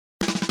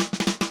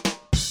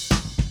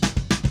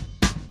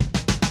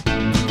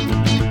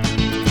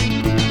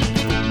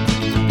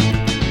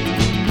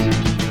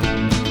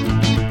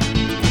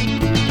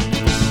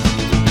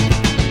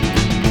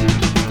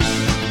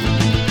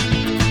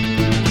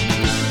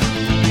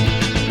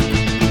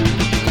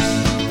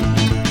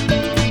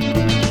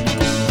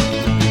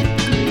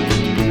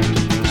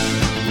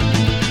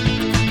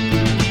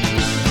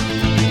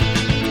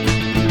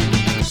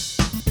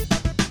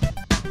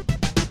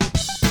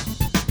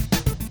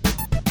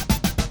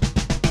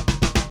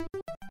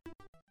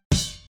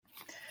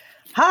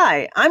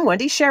Hi, I'm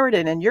Wendy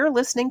Sheridan, and you're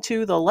listening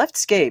to The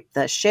Leftscape,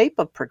 the shape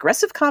of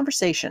progressive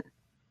conversation.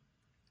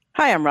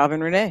 Hi, I'm Robin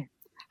Renée.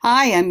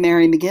 Hi, I'm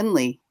Mary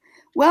McGinley.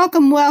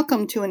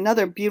 Welcome to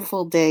another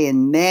beautiful day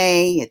in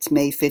May. It's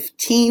May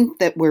 15th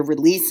that we're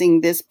releasing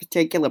this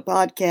particular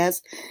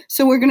podcast.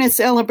 So we're going to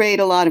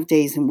celebrate a lot of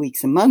days and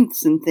weeks and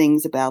months and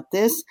things about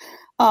this.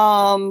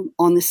 On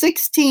the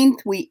 16th,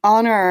 we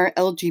honor our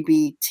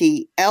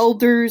LGBT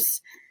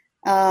elders.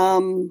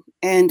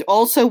 And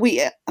also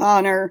we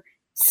honor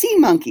sea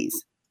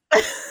monkeys.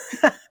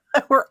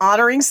 We're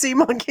honoring sea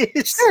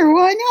monkeys. Sure,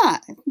 why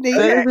not?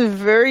 That is a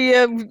very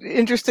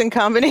interesting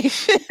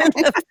combination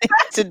of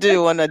things to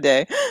do on a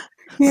day.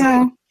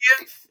 Yeah. So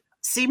give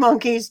sea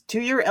monkeys to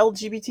your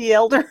LGBT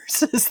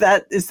elders. Is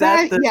that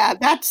Yeah,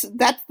 that's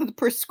the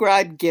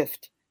prescribed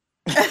gift.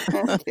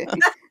 Okay.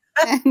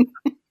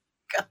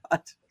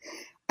 God.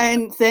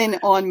 And then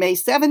on May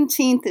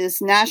 17th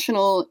is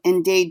National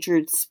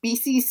Endangered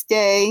Species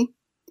Day.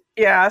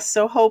 Yeah,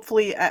 so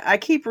hopefully, I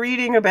keep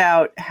reading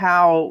about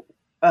how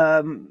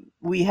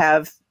we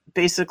have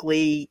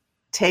basically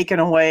taken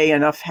away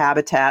enough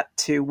habitat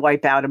to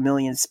wipe out 1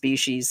 million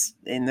species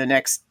in the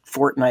next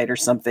fortnight or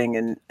something,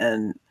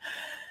 and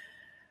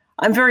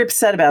I'm very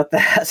upset about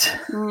that.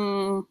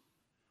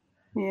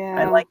 Yeah,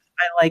 I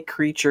like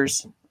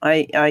creatures.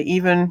 I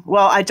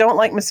don't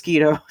like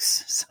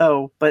mosquitoes,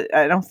 but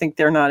I don't think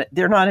they're not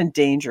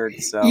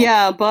endangered. So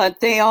yeah, but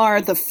they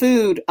are the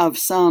food of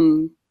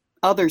some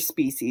other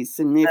species,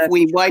 and if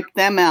we wipe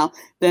them out,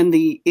 then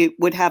it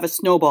would have a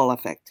snowball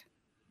effect.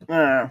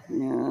 Yeah,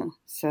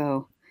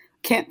 so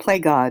can't play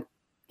God.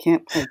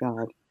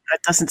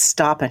 That doesn't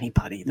stop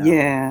anybody, though.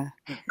 Yeah.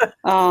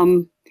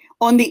 On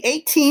the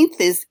 18th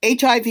is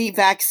HIV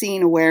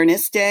Vaccine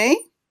Awareness Day.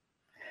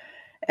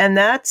 And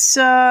that's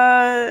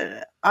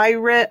I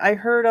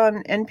heard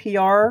on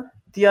NPR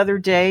the other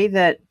day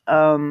that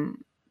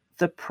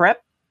the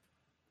PrEP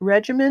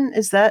regimen,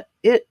 is that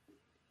it?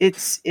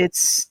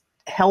 It's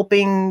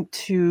helping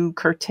to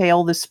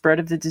curtail the spread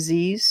of the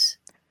disease.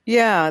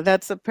 Yeah,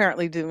 that's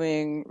apparently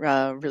doing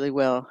really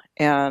well,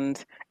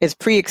 and it's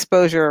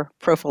pre-exposure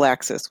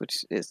prophylaxis,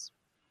 which is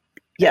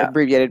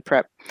abbreviated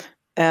PrEP,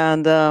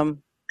 and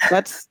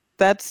that's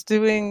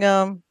doing.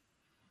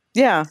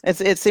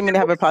 It's seeming to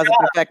have a positive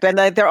effect, and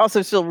they're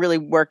also still really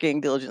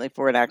working diligently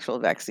for an actual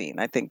vaccine.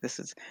 I think that's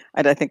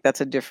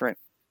a different.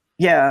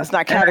 Yeah, it's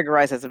not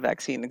categorized as a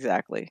vaccine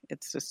exactly.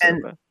 It's just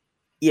sort of a.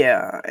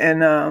 Yeah,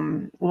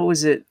 and what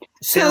was it?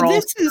 So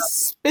this is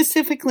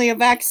specifically a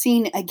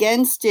vaccine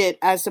against it,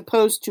 as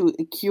opposed to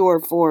a cure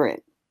for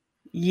it.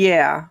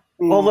 Yeah,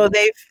 although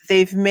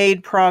they've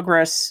made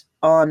progress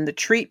on the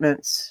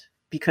treatments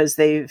because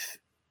they've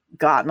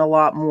gotten a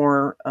lot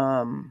more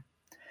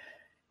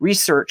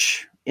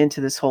research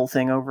into this whole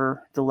thing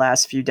over the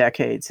last few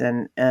decades,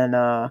 and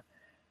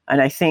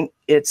I think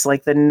it's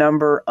like the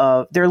number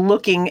of they're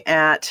looking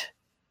at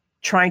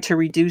trying to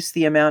reduce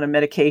the amount of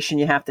medication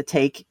you have to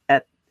take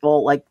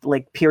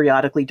like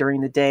periodically during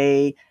the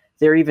day.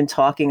 They're even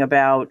talking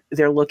about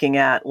they're looking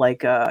at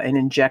like an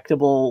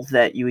injectable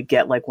that you would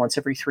get like once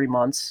every 3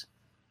 months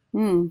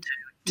to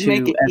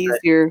make it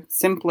easier,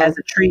 simpler as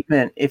a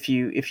treatment if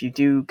you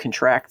do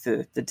contract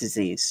the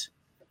disease.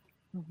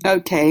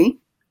 Okay.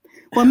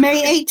 Well,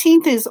 May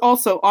 18th is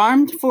also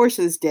Armed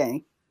Forces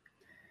Day.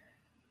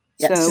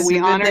 Yes. So we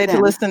honor them.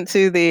 To listen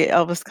to the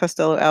Elvis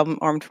Costello album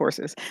Armed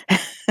Forces. Oh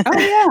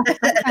yeah,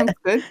 that sounds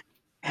good.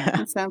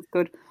 That sounds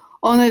good.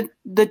 On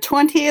the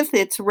 20th,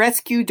 it's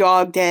Rescue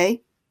Dog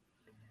Day.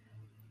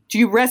 Do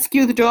you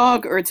rescue the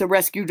dog, or it's a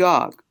rescue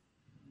dog?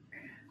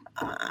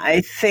 I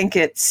think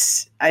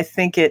it's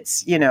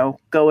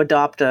go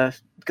adopt a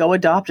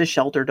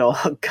shelter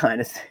dog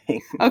kind of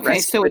thing. Okay,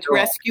 so it's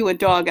rescue a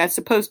dog as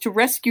opposed to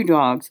rescue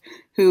dogs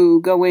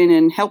who go in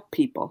and help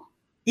people.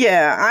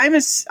 Yeah,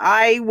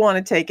 I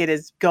want to take it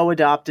as go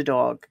adopt a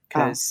dog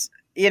because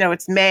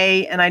it's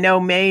May, and I know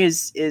May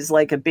is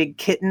like a big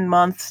kitten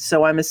month,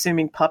 so I'm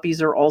assuming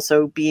puppies are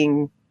also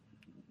being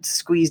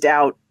squeezed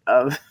out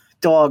of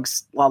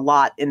dogs a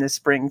lot in the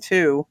spring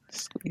too.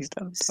 Squeezed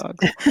out of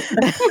dogs.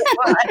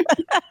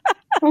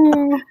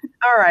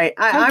 All right,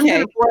 I'm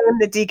going to blame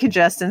the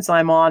decongestants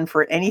I'm on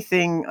for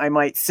anything I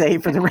might say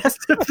for the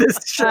rest of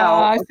this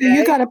show. So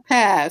you got to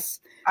pass.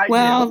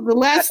 The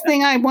last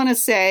thing I want to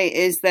say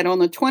is that on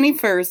the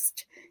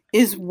 21st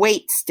is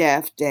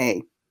Waitstaff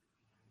Day.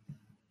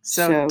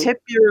 So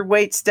tip your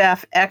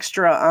waitstaff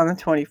extra on the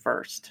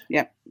 21st.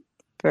 Yep.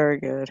 Very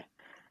good.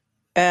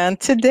 And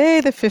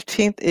today, the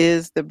 15th,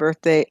 is the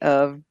birthday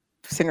of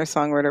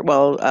singer-songwriter,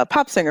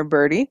 pop singer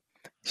Birdy.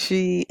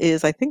 She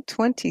is, I think,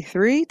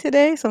 23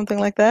 today, something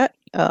like that.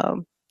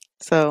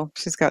 So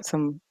she's got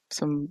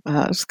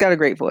she's got a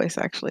great voice,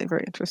 actually,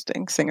 very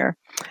interesting singer.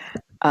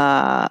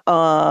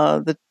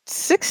 The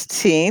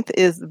 16th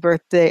is the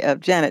birthday of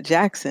Janet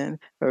Jackson,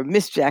 or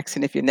Miss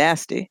Jackson if you're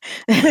nasty.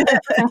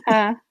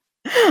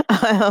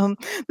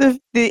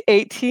 The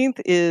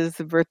 18th is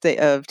the birthday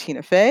of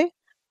Tina Fey,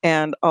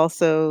 and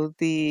also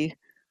the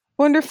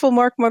wonderful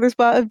Mark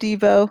Mothersbaugh of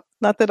Devo.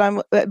 Not that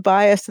I'm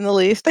biased in the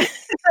least.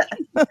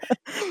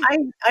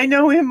 I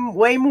know him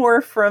way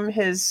more from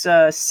his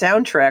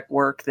soundtrack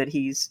work that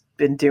he's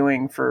been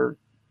doing for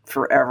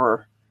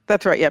forever.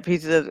 That's right. Yep,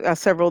 he's did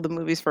several of the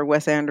movies for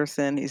Wes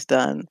Anderson. He's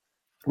done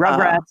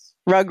Rugrats.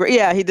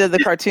 Yeah, he did the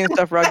cartoon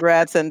stuff,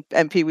 Rugrats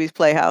and Pee-wee's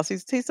Playhouse.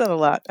 He's done a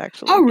lot,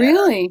 actually. Oh,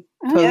 really?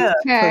 Yeah.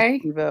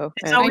 Okay.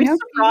 It's always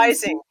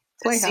surprising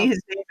to see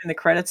his name in the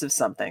credits of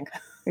something.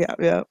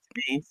 Yeah.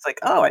 It's like,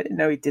 oh, I didn't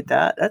know he did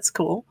that. That's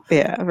cool.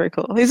 Yeah, very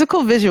cool. He's a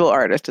cool visual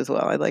artist as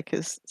well. I like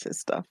his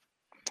stuff.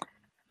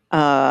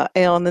 And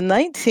on the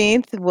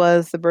 19th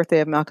was the birthday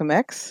of Malcolm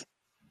X,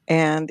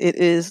 and it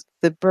is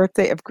the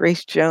birthday of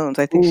Grace Jones.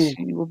 I think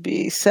she will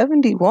be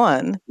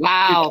 71.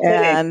 Wow.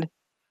 And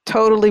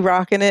totally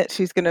rocking it.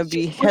 She's going to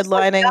be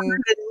headlining. Younger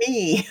than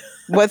me.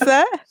 What's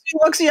that? She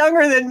looks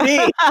younger than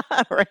me.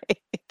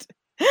 Right.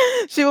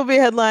 She will be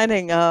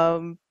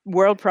headlining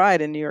World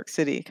Pride in New York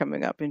City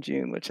coming up in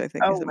June, which I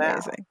think is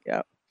amazing.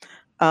 Wow.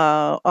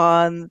 Yeah.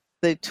 On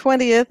the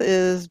 20th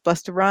is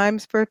Busta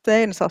Rhymes'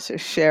 birthday, and it's also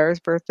Cher's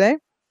birthday.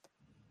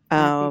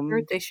 Happy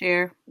birthday,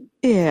 Cher.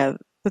 Yeah.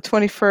 The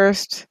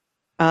 21st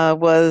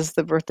was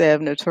the birthday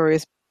of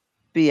Notorious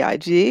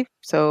B.I.G.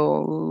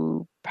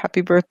 So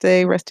happy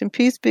birthday, rest in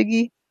peace,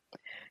 Biggie.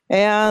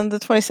 And the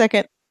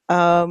 22nd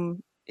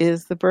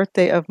is the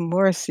birthday of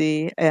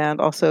Morrissey and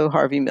also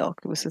Harvey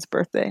Milk. It was his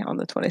birthday on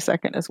the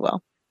 22nd as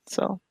well.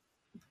 So,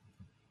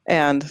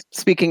 and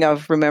speaking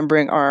of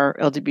remembering our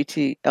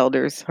LGBT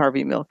elders,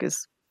 Harvey Milk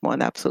is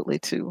one absolutely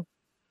to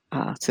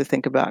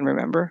think about and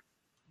remember.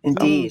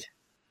 Indeed.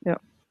 Yeah.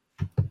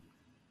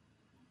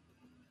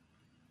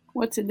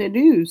 What's in the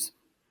news?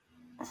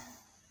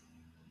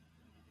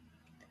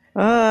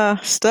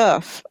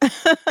 Stuff.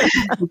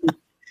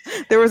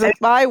 There was a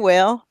spy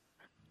whale.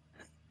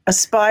 A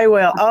spy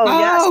whale. Oh,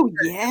 yes. Oh,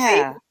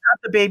 yeah.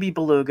 Not the baby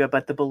beluga,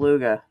 but the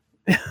beluga.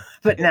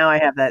 But now I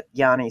have that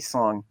Yanni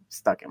song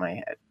stuck in my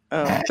head.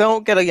 Oh,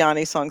 don't get a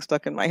Yanni song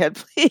stuck in my head,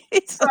 please.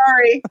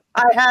 Sorry.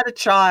 I had a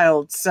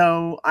child,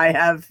 so I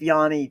have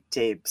Yanni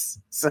tapes.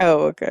 So,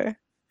 okay.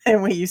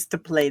 And we used to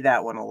play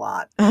that one a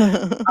lot.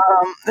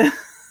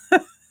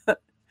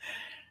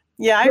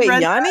 Yeah, Wait,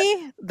 read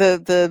Yanni?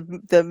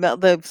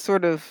 The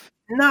sort of...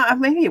 No,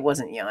 maybe it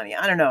wasn't Yanni.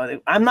 I don't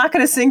know. I'm not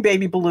going to sing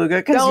Baby Beluga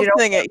because don't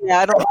sing it. Yeah,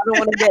 I don't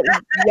want to get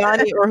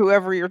Yanni or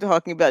whoever you're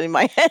talking about in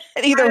my head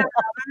either.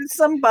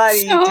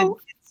 Somebody did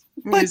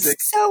music.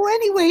 So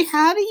anyway,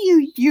 how do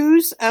you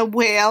use a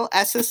whale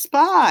as a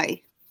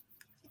spy?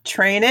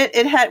 Train it.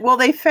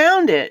 They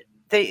found it.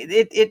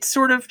 It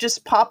sort of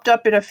just popped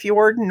up in a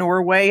fjord in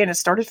Norway, and it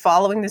started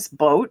following this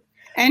boat.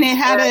 And it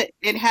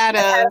had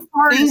a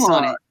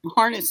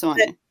harness on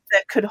it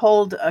that could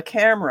hold a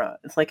camera.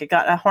 It's like it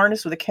got a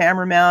harness with a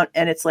camera mount,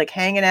 and it's like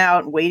hanging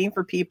out and waiting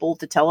for people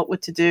to tell it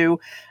what to do.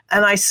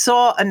 And I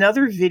saw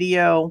another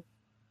video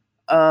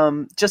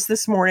just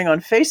this morning on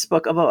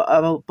Facebook of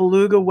a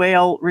beluga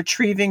whale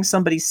retrieving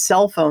somebody's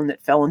cell phone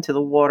that fell into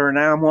the water. And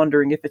now I'm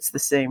wondering if it's the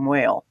same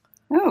whale.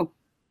 Oh.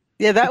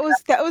 Yeah, that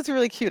was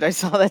really cute. I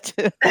saw that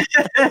too.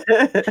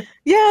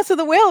 Yeah, so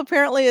the whale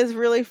apparently is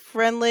really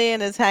friendly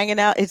and is hanging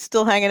out. It's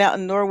still hanging out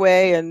in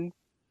Norway and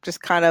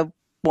just kind of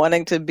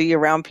wanting to be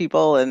around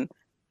people and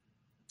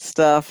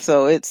stuff.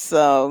 So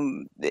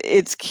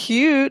it's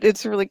cute.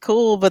 It's really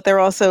cool, but they're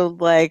also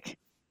like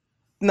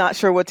not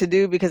sure what to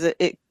do because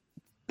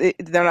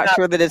they're not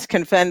sure that it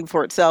can fend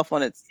for itself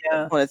on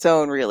its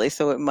own, really.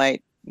 So it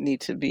might need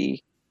to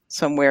be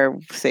somewhere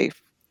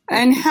safe.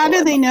 And how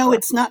do they know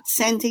it's not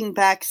sending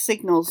back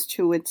signals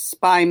to its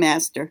spy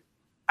master?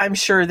 I'm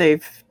sure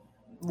they've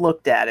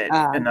looked at it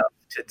enough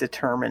to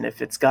determine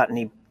if it's got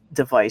any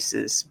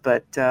devices.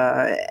 But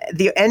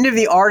the end of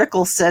the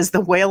article says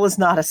the whale is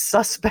not a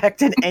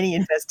suspect in any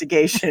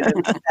investigation.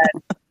 And that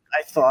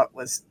I thought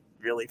was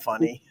really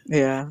funny.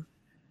 Yeah.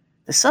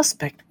 The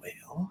suspect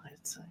whale.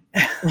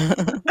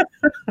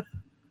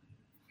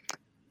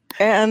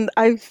 And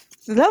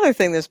another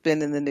thing that's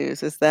been in the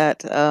news is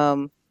that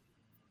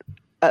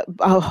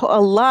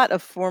a lot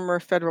of former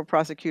federal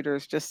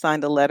prosecutors just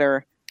signed a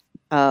letter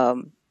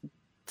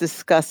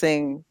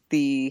discussing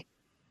the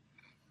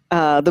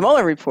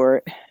Mueller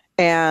report,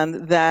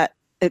 and that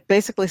it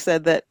basically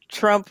said that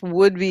Trump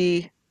would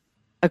be,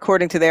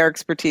 according to their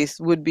expertise,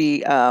 would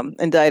be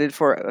indicted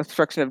for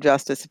obstruction of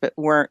justice if it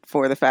weren't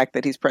for the fact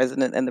that he's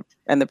president,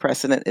 and the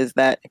precedent is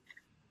that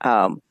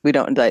we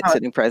don't indict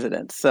sitting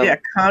presidents. So yeah,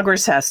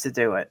 Congress has to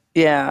do it.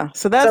 Yeah,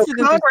 so that's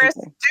Congress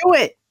do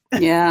it.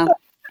 Yeah,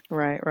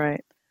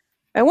 right.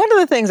 And one of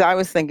the things I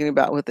was thinking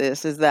about with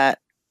this is that,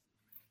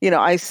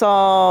 I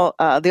saw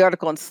the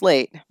article in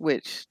Slate,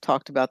 which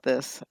talked about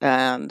this,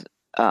 and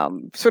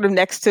sort of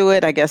next to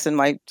it, I guess in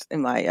my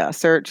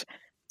search,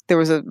 there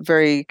was a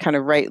very kind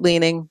of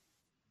right-leaning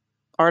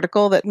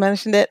article that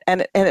mentioned it,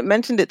 and it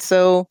mentioned it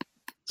so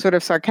sort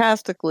of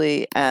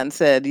sarcastically and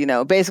said,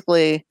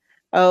 basically,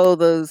 oh,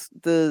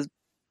 the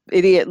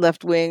idiot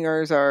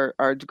left-wingers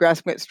are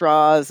grasping at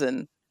straws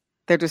and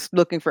they're just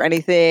looking for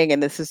anything,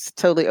 and this is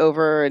totally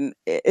over. And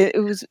it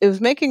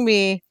was making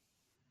me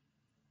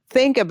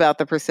think about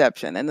the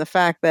perception and the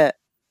fact that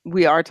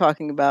we are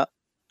talking about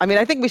I mean,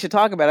 I think we should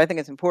talk about it. I think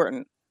it's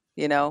important,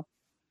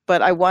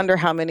 but I wonder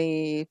how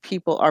many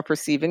people are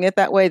perceiving it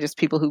that way. Just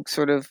people who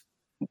sort of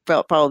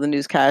follow the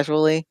news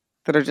casually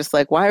that are just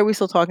like, why are we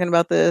still talking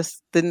about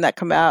this? Didn't that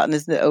come out and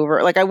isn't it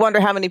over? Like, I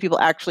wonder how many people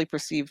actually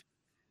perceive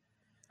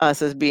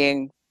us as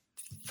being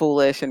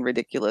foolish and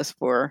ridiculous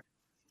for.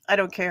 I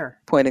don't care.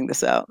 Pointing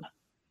this out.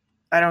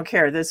 I don't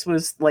care. This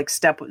was like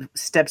step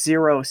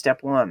 0,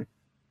 step 1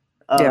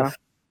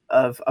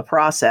 of a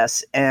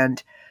process.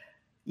 And,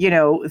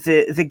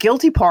 the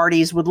guilty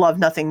parties would love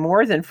nothing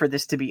more than for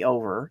this to be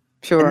over.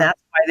 Sure. And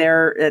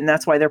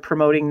that's why they're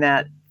promoting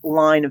that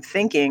line of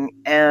thinking.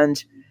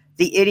 And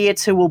the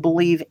idiots who will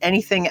believe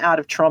anything out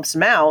of Trump's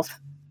mouth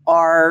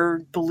are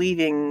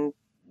believing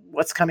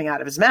what's coming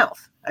out of his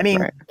mouth. I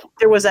mean,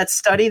 There was that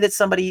study that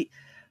somebody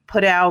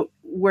put out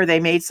where they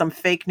made some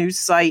fake news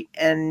site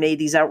and made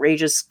these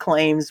outrageous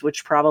claims,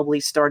 which probably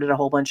started a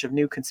whole bunch of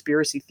new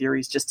conspiracy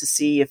theories just to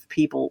see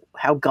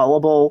how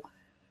gullible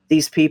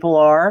these people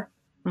are.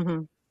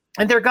 Mm-hmm.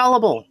 And they're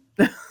gullible.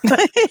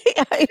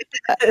 I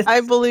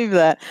believe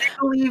that. They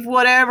believe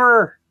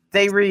whatever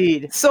they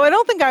read. So I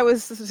don't think I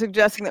was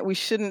suggesting that we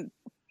shouldn't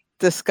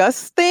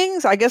discuss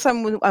things. I guess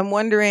I'm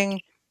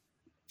wondering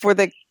for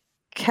the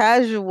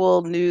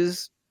casual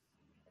news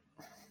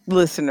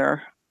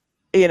listener,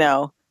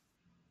 because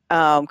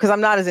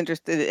I'm not as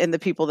interested in the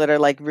people that are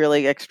like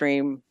really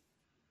extreme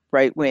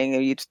right wing,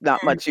 and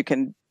not much you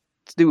can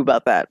do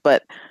about that.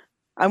 But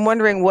I'm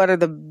wondering what are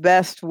the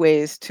best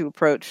ways to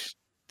approach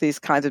these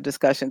kinds of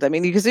discussions. I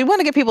mean, because you want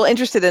to get people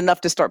interested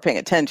enough to start paying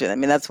attention. I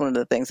mean, that's one of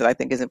the things that I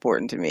think is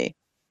important to me,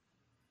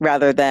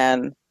 rather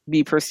than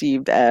be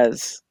perceived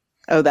as,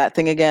 oh, that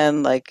thing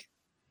again, like,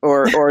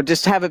 or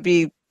just have it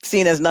be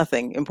seen as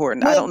nothing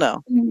important. Well, I don't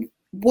know.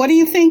 What do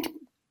you think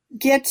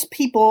gets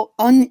people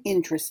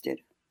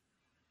uninterested?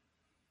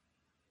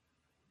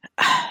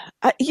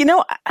 I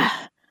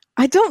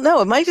don't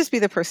know. It might just be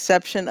the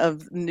perception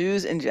of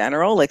news in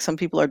general. Like some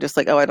people are just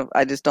like, oh,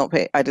 I just don't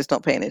pay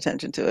any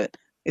attention to it.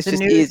 It's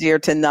just easier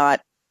to not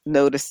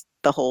notice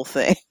the whole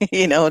thing.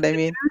 You know what I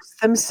mean?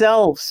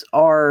 Themselves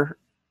are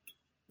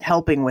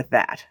helping with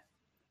that.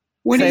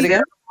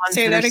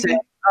 Say that again.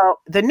 Oh,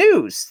 the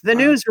news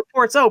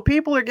reports,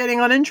 people are getting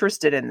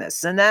uninterested in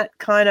this. And that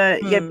kind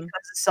of becomes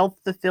a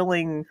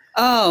self-fulfilling.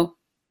 If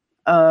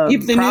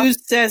the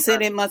news says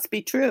it must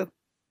be true.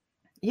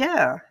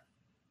 Yeah.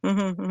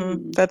 Mm-hmm,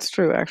 mm-hmm. That's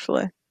true,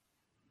 actually.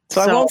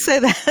 So I won't say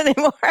that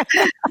anymore.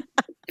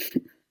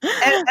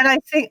 and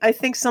I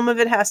think some of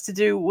it has to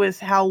do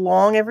with how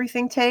long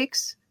everything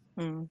takes.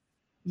 And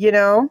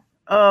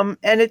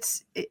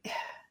it's.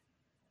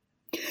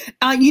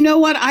 You know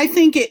what? I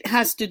think it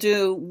has to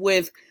do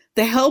with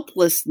the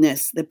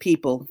helplessness that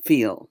people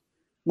feel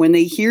when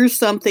they hear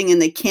something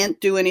and they can't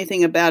do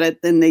anything about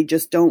it. Then they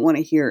just don't want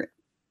to hear it,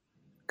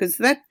 because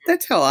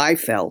that's how I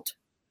felt.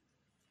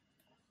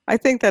 I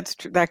think that's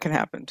true. That can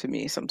happen to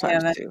me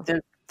sometimes too.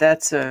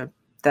 That's a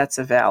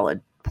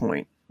valid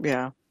point.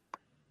 Yeah,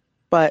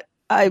 but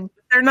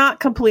they're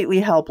not completely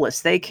helpless.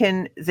 They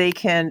can.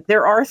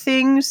 There are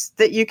things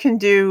that you can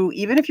do,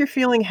 even if you're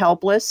feeling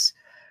helpless.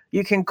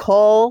 You can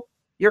call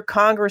your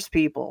Congress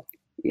people.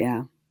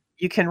 Yeah.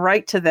 You can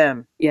write to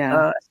them.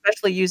 Yeah.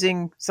 Especially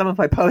using some of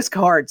my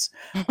postcards.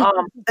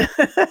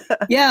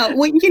 Yeah.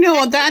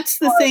 Well, that's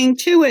the thing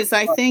too, is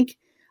I think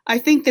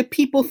that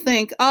people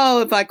think,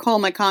 if I call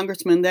my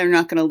congressman, they're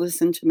not going to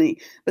listen to me.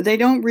 But they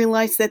don't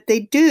realize that they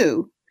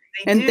do.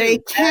 They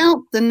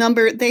count the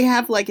number. They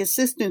have like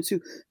assistants who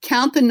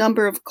count the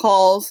number of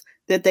calls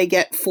that they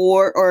get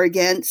for or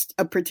against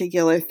a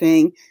particular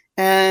thing.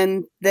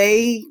 And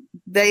they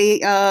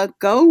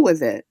go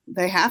with it.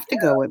 They have to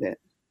go with it.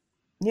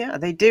 Yeah,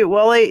 they do.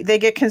 Well, they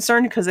get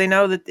concerned because they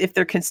know that if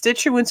their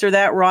constituents are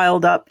that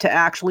riled up to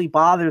actually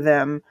bother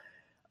them,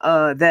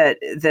 that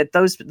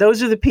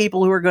those are the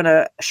people who are going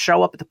to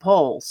show up at the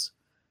polls.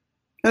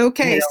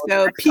 Okay,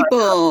 so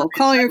people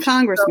call your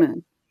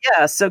congressman.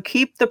 Yeah, so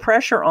keep the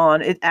pressure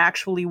on. It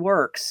actually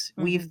works.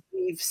 Mm-hmm.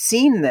 We've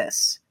seen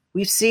this.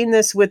 We've seen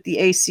this with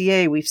the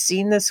ACA. We've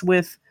seen this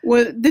with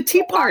the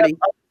Tea Party.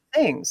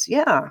 Things,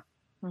 yeah.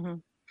 Mm-hmm.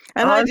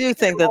 And I do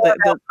think that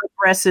the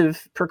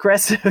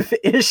progressive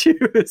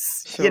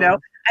issues, sure.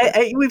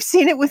 We've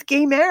seen it with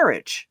gay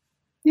marriage.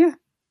 Yeah.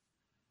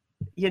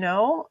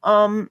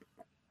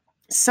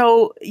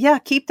 So yeah,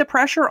 keep the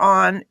pressure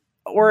on,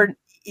 or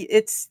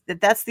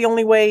that's the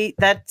only way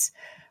that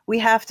we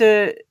have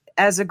to,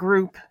 as a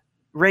group,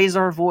 raise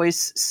our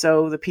voice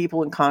so the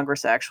people in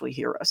Congress actually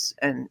hear us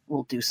and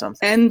will do something.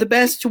 And the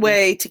best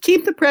way to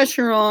keep the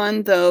pressure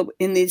on, though,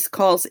 in these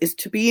calls is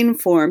to be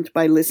informed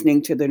by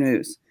listening to the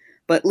news,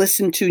 but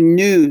listen to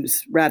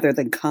news rather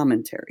than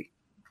commentary.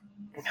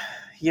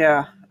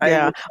 Yeah.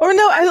 Or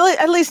no,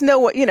 at least know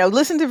what,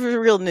 listen to the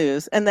real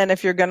news. And then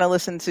if you're going to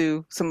listen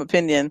to some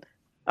opinion,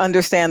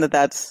 understand that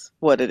that's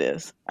what it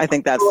is. I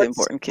think that's the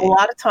important key. A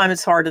lot of time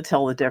it's hard to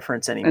tell the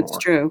difference anymore. That's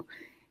true.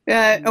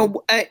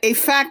 A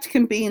fact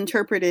can be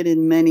interpreted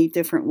in many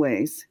different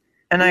ways.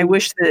 And I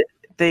wish that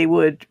they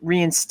would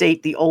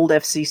reinstate the old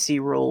FCC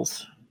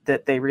rules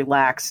that they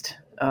relaxed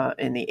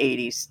in the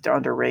 80s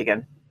under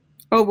Reagan.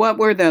 Oh, what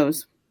were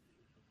those?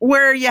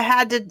 Where you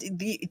had to,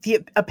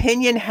 the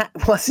opinion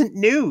wasn't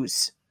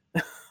news.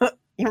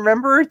 You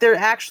remember, there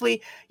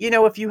actually,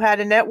 if you had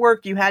a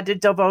network, you had to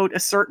devote a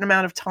certain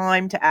amount of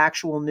time to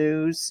actual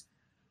news,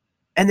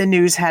 and the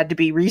news had to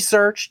be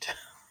researched.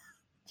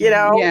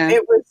 There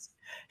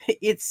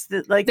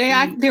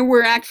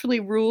were actually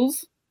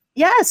rules.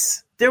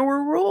 Yes, there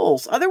were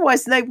rules.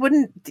 Otherwise,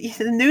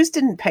 the news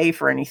didn't pay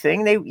for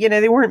anything. They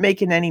weren't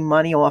making any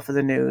money off of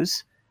the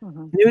news.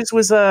 Mm-hmm. News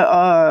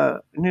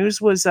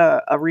was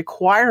a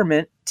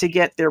requirement to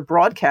get their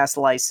broadcast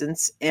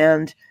license,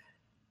 and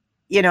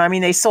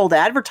they sold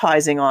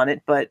advertising on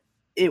it, but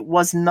it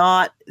was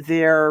not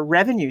their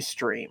revenue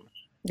stream.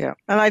 Yeah,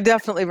 and I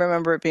definitely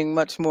remember it being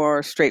much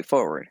more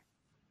straightforward.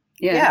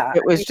 Yeah,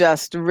 it was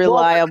just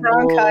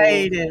reliable.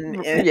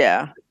 And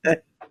yeah.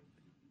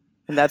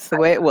 And that's the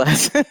way it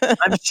was.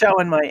 I'm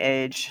showing my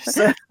age.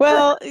 So.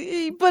 Well,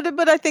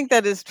 but I think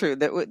that is true.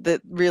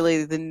 That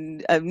really the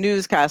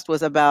newscast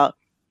was about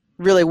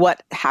really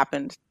what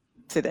happened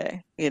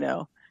today,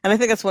 And I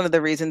think that's one of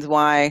the reasons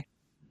why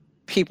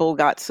people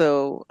got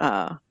so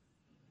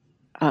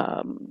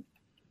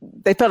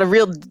they felt a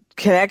real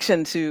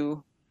connection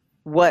to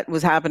what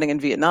was happening in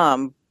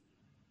Vietnam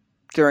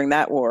during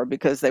that war,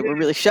 because they were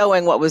really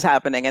showing what was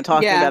happening and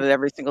talking about it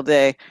every single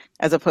day,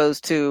 as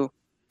opposed to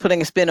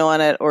putting a spin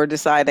on it or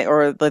deciding,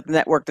 or the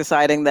network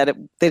deciding that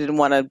they didn't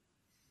want to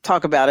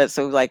talk about it.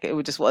 So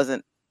it just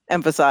wasn't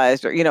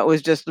emphasized, or, it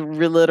was just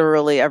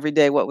literally every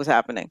day what was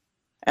happening,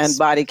 and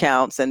body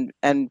counts and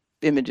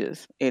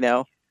images,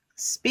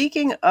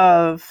 Speaking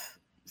of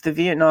the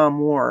Vietnam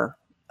War,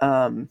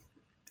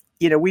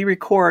 we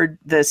record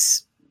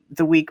this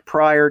the week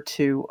prior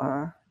to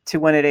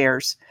when it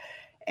airs.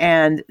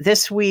 And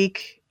this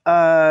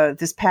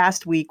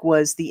past week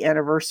was the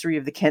anniversary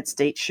of the Kent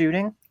State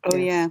shooting. Oh,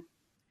 yeah.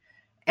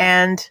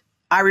 And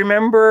I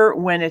remember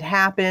when it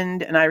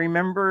happened, and I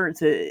remember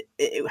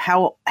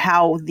how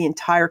the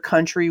entire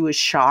country was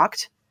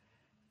shocked.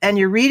 And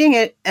you're reading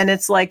it, and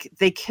it's like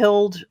they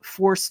killed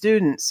 4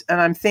 students. And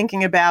I'm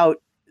thinking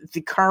about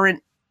the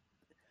current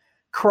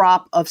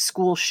crop of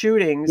school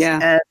shootings.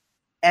 Yeah.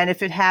 And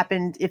if it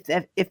happened,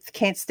 if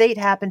Kent State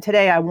happened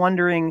today, I'm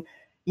wondering,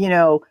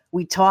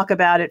 we'd talk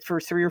about it for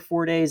 3 or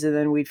 4 days, and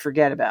then we'd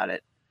forget about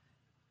it.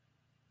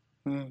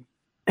 Mm.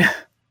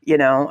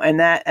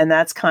 And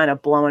that's kind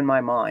of blowing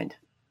my mind.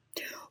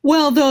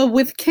 Well, though,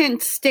 with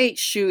Kent State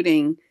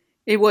shooting,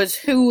 it was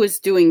who was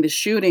doing the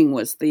shooting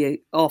was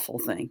the awful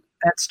thing.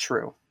 That's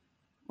true.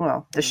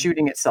 Well, the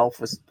shooting itself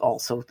was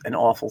also an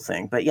awful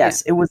thing, but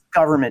yes, it was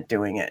government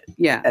doing it.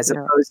 Yeah. As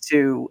opposed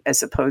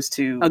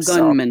to a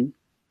gunman.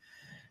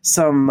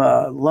 Some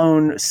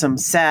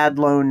sad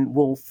lone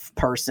wolf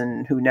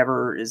person who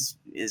never is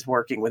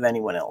working with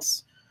anyone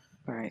else.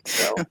 Right.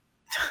 So.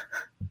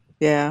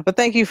 Yeah, but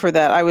thank you for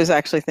that. I was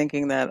actually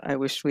thinking that I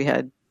wish we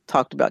had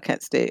talked about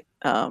Kent State.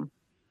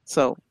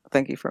 So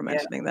thank you for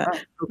mentioning that.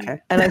 Oh,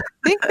 okay. And I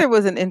think there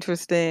was an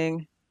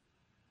interesting,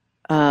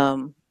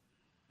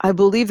 I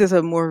believe there's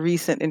a more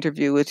recent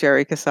interview with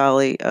Jerry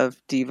Casale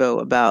of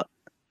Devo about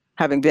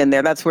having been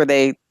there. That's where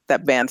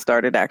that band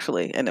started,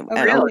 actually.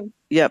 Really?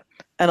 Yep.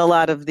 And a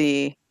lot of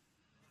the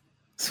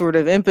sort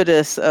of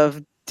impetus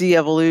of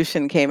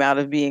de-evolution came out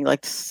of being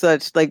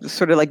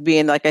sort of like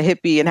being like a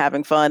hippie and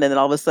having fun, and then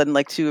all of a sudden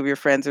 2 of your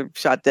friends are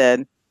shot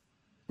dead.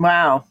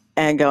 Wow.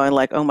 And going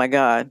oh my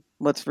God,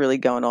 what's really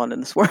going on in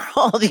this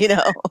world,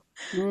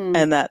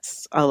 And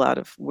that's a lot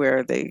of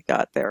where they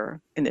got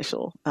their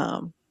initial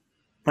I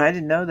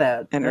didn't know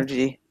that.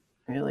 Energy.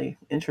 That's really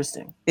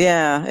interesting.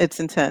 Yeah, it's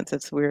intense.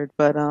 It's weird.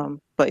 But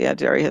yeah,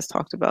 Jerry has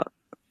talked about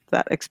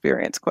that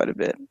experience quite a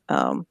bit.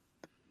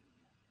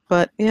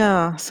 But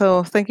yeah,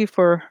 so thank you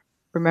for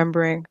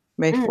remembering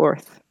May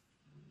 4th.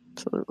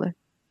 Absolutely.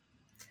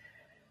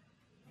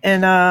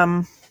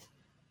 And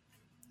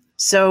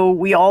so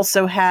we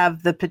also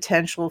have the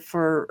potential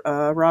for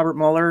Robert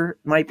Mueller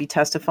might be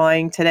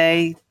testifying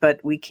today, but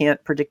we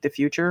can't predict the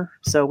future,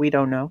 so we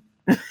don't know.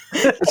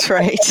 That's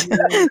right.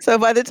 So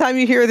by the time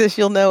you hear this,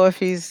 you'll know if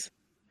he's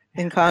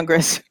in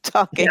Congress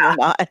talking or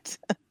not.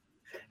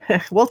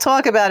 We'll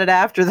talk about it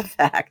after the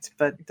fact,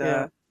 but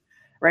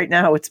right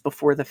now it's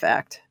before the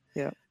fact.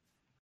 Yeah.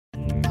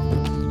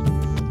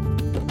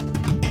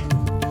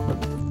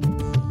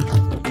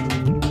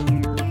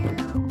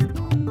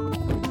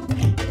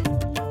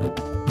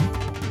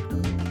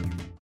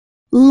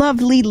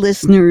 Lovely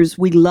listeners,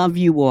 we love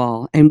you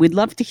all, and we'd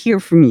love to hear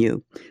from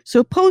you.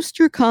 So post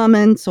your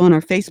comments on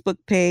our Facebook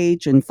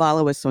page and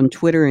follow us on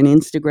Twitter and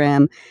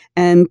Instagram.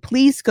 And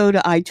please go to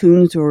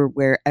iTunes or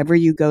wherever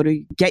you go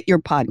to get your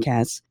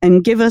podcasts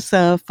and give us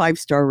a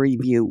 5-star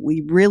review.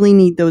 We really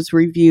need those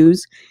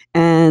reviews,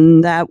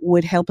 and that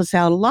would help us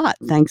out a lot.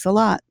 Thanks a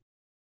lot.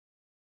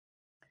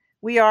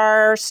 We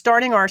are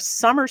starting our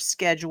summer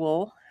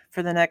schedule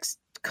for the next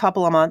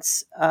couple of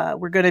months.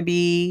 We're going to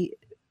be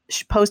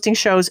posting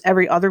shows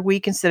every other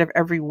week instead of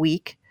every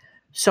week.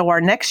 So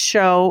our next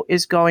show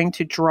is going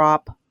to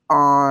drop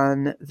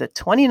on the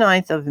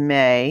 29th of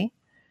May.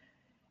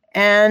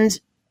 And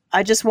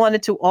I just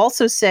wanted to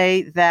also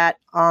say that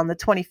on the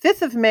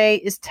 25th of May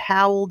is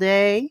Towel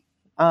Day,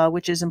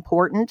 which is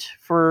important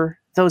for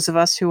those of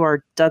us who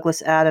are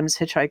Douglas Adams'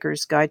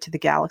 Hitchhiker's Guide to the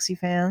Galaxy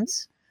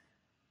fans.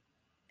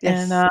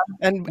 Yes.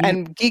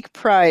 And Geek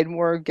Pride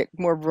more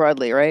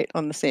broadly, right,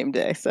 on the same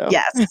day. So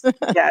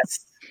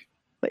yes.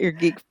 Let your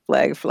geek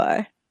flag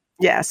fly.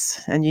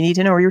 Yes, and you need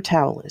to know where your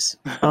towel is.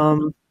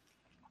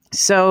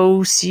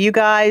 So see you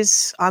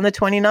guys on the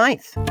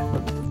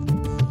 29th.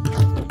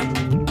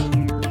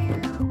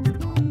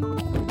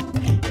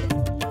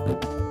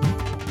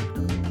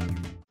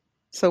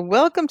 So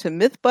welcome to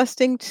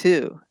Mythbusting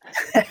 2.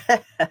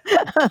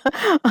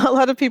 A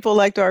lot of people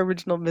liked our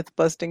original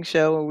Mythbusting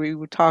show where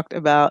we talked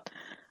about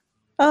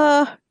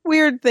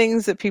weird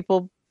things that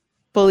people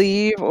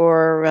believe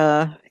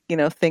or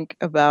think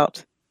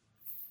about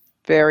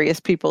various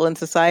people in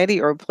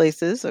society or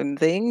places and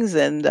things.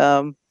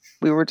 And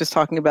we were just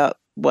talking about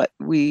what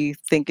we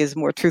think is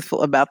more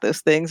truthful about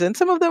those things. And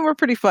some of them were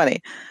pretty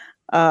funny.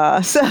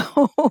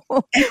 So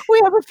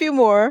we have a few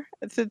more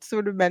to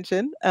sort of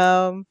mention.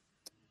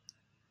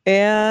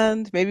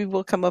 And maybe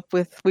we'll come up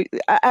with.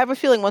 I have a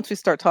feeling once we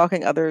start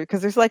talking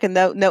because there's like a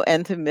no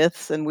end to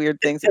myths and weird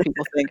things that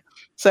people think.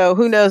 So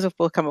who knows if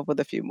we'll come up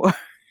with a few more.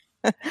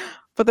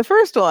 But the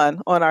first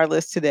one on our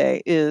list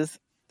today is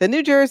the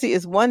New Jersey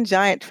is one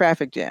giant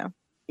traffic jam.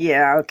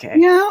 Yeah. Okay.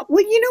 Yeah.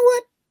 Well, you know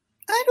what?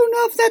 I don't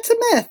know if that's a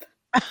myth.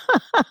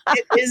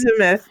 It is a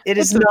myth. It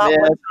is not one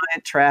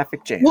giant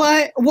traffic jam.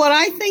 What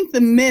I think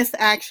the myth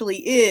actually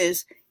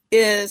is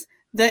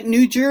that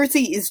New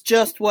Jersey is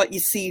just what you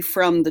see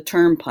from the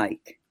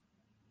turnpike.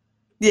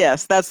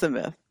 Yes, that's the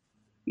myth.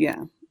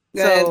 Yeah.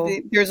 So,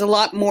 there's a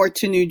lot more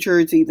to New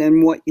Jersey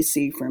than what you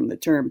see from the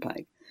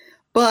turnpike.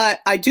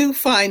 But I do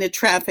find that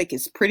traffic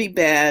is pretty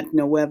bad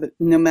no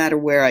matter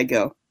where I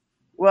go.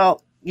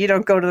 Well, you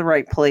don't go to the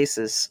right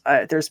places.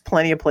 There's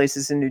plenty of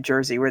places in New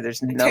Jersey where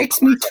there's no. It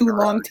takes me too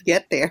long to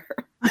get there.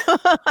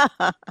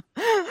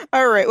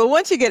 All right. Well,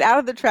 once you get out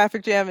of the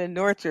traffic jam in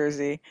North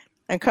Jersey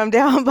and come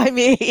down by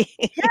me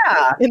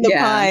in the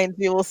Pines,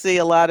 you will see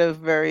a lot of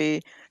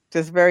very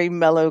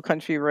mellow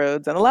country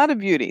roads and a lot of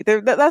beauty.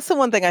 That's the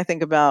one thing I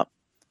think about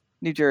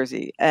New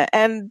Jersey.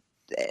 And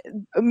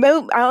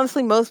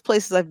honestly, most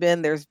places I've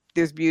been, there's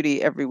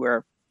beauty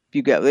everywhere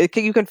you go.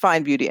 You can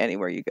find beauty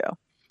anywhere you go.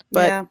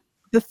 But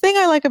the thing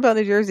I like about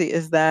New Jersey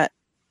is that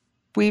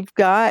we've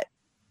got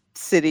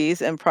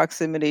cities and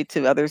proximity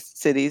to other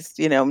cities,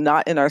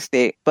 not in our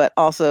state, but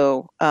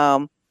also,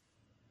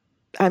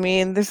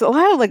 there's a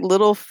lot of like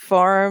little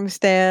farm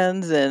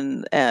stands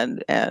and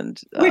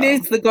it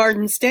is the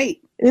Garden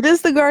State. It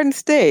is the Garden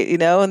State,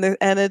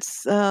 and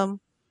it's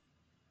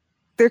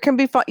there can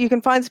be you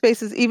can find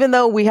spaces, even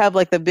though we have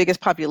like the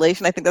biggest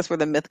population. I think that's where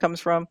the myth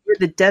comes from. We're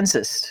the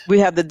densest. We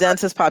have the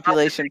densest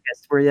population.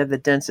 Where you have the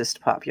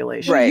densest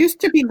population. Right. It used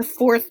to be the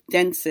fourth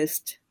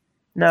densest.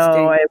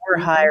 No, we're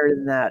higher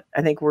than that.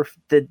 I think we're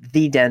the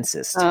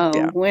densest. Oh,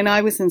 yeah. When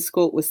I was in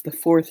school, it was the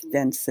fourth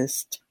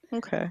densest.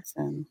 Okay.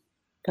 So,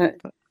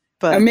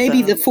 but or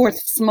maybe the fourth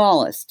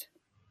smallest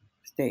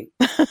state.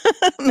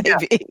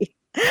 Maybe.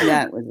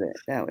 That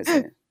was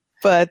it.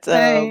 But so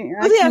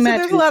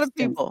there's a lot of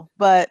people,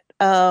 but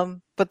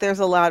there's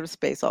a lot of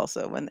space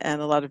also,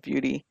 and a lot of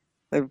beauty.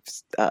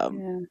 There's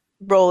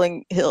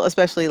rolling hill,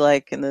 especially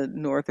like in the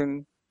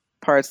northern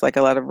parts, like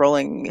a lot of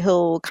rolling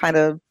hill kind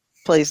of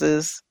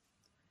places.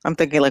 I'm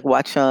thinking like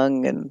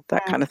Watchung and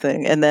that kind of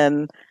thing. And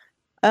then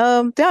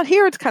down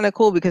here, it's kind of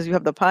cool because you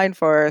have the pine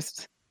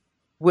forest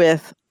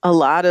with a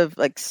lot of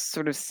like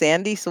sort of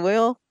sandy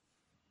soil,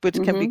 which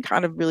can be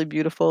kind of really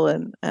beautiful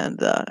and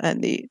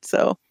neat.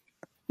 So,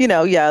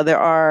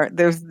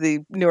 there's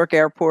the Newark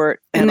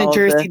Airport and the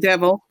Jersey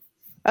Devil.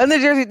 And the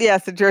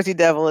Jersey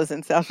Devil is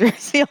in South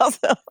Jersey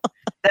also.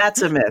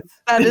 That's a myth.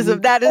 That is a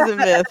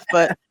myth,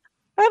 but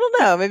I don't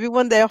know. Maybe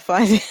one day I'll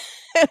find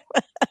it.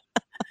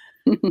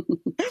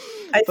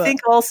 I think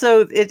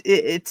also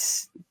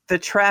it's the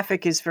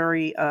traffic is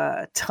very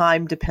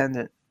time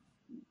dependent.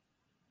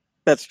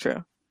 That's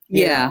true.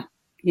 Yeah.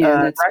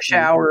 Rush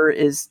hour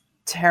is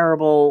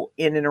terrible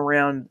in and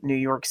around New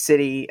York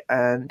City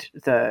and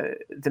the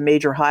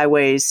major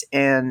highways,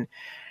 and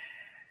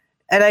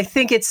I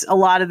think it's a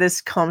lot of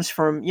this comes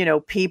from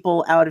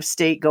people out of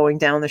state going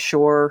down the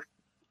shore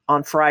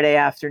on Friday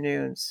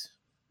afternoons,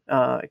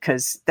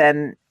 because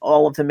then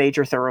all of the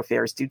major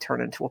thoroughfares do turn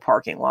into a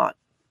parking lot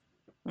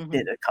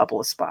in a couple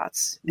of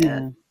spots. Yeah.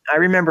 And I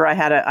remember I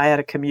had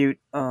a commute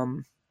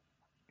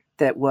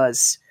that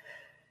was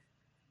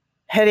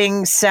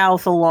heading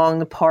south along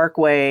the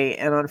Parkway,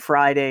 and on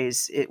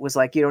Fridays it was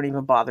like you don't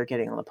even bother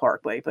getting on the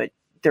Parkway, but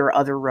there are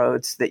other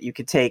roads that you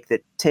could take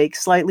that take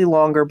slightly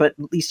longer, but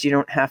at least you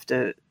don't have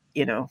to,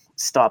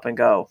 stop and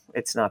go.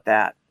 It's not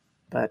that.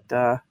 But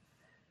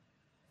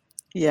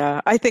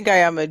yeah, I think I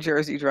am a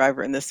Jersey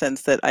driver in the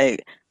sense that I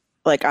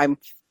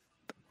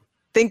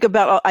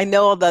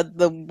know all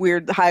the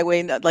weird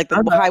highway, like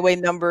the highway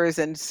numbers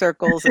and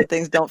circles and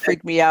things don't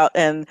freak me out.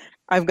 And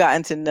I've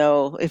gotten to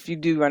know if you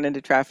do run into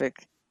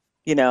traffic,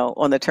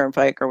 on the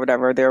turnpike or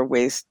whatever, they're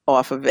ways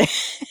off of it.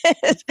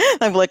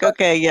 I'm like,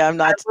 okay, yeah, I'm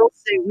not. I will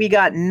say we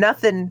got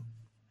nothing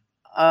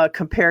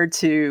compared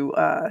to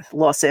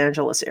Los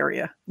Angeles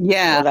area.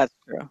 Yeah, well, that's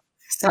true.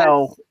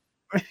 So,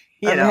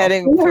 I'm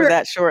heading for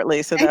that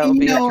shortly, so that'll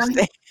be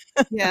interesting.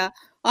 Yeah,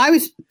 I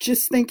was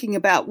just thinking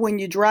about when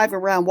you drive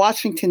around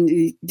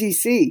Washington,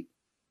 D.C.,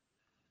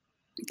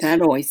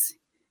 that always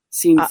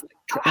seems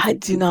I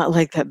do not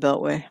like that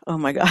beltway. Oh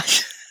my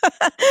gosh.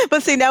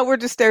 But see, now we're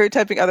just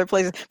stereotyping other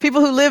places.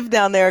 People who live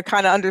down there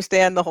kind of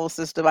understand the whole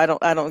system. I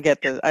don't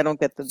get the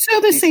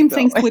So the same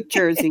things with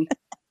Jersey.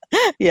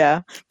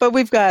 Yeah, but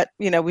we've got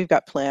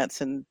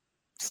plants and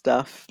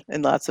stuff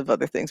and lots of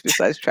other things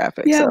besides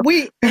traffic. Yeah, so.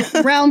 we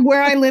around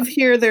where I live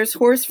here, there's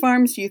horse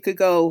farms. You could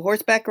go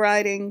horseback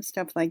riding,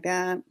 stuff like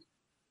that.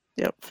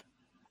 Yep.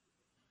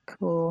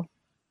 Cool.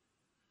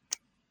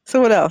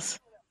 So what else?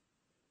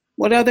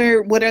 What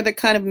other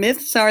kind of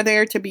myths are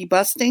there to be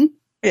busting?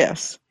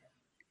 Yes.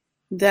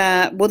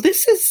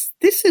 This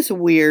is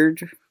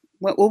weird.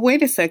 Well,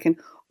 wait a second.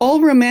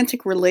 All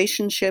romantic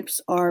relationships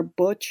are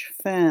butch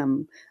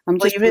femme. I'm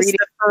just you missed reading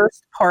the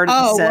first part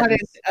of the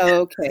sentence.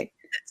 Okay.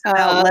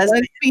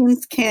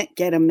 Lesbians can't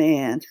get a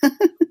man.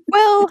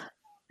 Well,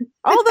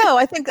 although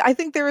I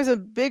think there is a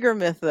bigger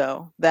myth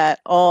though that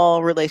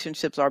all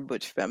relationships are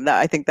butch femme.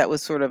 I think that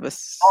was sort of a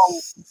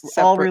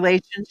all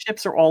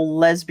relationships or all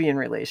lesbian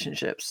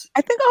relationships.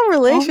 I think all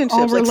relationships.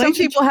 All like some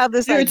people have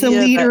this idea. It's a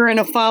leader and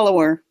a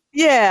follower.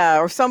 Yeah,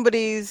 or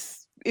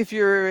if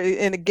you're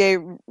in a gay,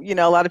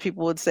 a lot of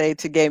people would say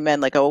to gay men,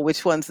 like, oh,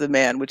 which one's the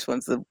man, which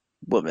one's the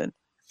woman?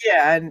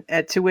 Yeah,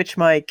 and to which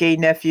my gay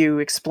nephew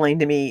explained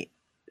to me,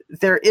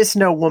 there is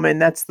no woman.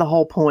 That's the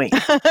whole point.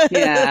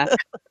 Yeah.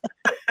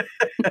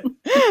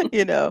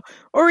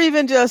 Or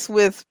even just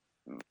with,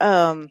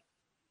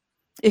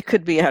 it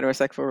could be a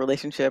heterosexual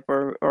relationship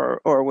or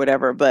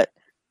whatever, but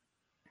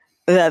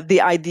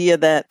the idea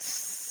that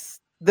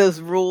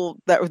those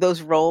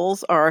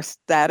roles are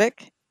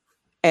static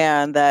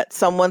and that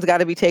someone's got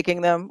to be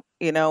taking them,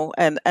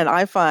 and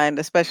I find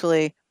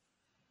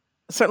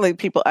certainly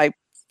people I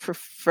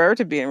prefer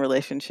to be in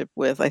relationship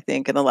with, I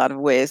think in a lot of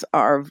ways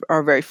are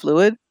very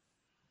fluid.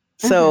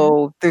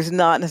 So there's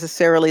not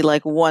necessarily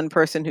like one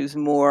person who's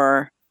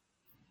more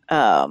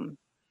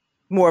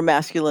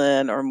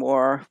masculine or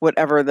more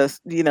whatever the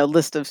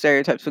list of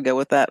stereotypes we go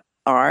with that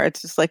are.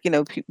 It's just like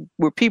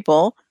we're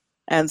people,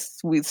 and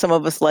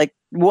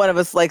one of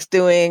us likes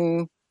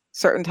doing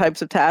certain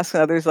types of tasks,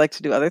 and others like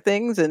to do other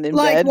things. And in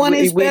bed,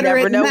 we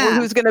never know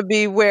who's going to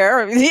be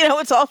where.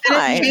 It's all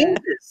fine.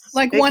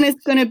 One is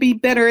going to be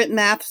better at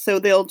math, so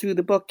they'll do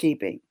the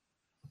bookkeeping.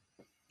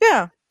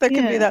 Yeah. That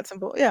could be that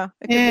simple. Yeah.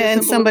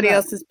 And somebody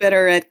else is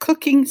better at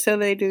cooking, so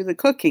they do the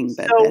cooking.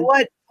 So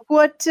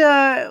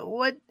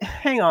what,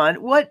 hang on,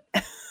 what,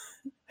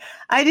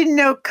 I didn't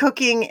know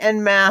cooking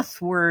and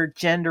math were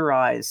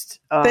genderized.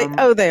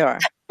 They are.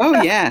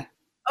 Oh, yeah.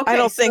 Okay, I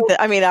don't think that,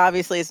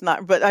 obviously it's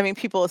not, but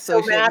people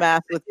associate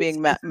math with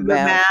being math.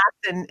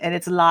 And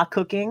it's la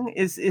cooking.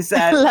 Is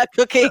that? La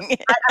cooking.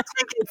 I'm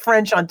taking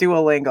French on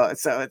Duolingo,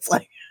 so it's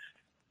like.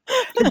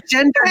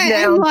 Gender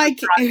and like,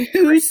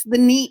 who's the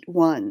neat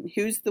one?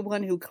 Who's the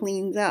one who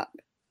cleans up?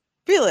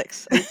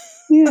 Felix.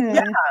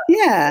 Yeah.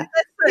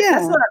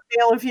 That's not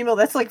male and female.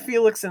 That's like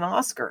Felix and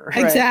Oscar.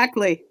 Right?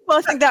 Exactly. Well,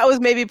 I think that was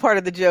maybe part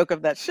of the joke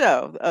of that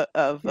show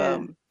of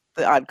The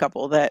Odd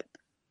Couple, that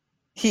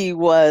he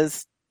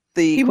was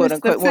the quote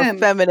unquote more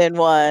feminine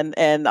one,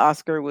 and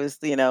Oscar was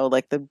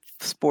like the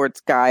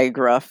sports guy,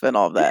 gruff, and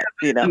all that.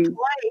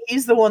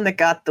 He's the one that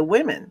got the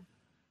women.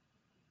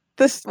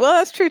 That's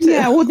true too.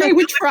 Yeah, well, they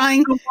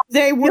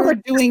were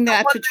doing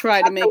that to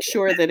try to make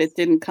sure that it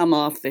didn't come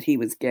off that he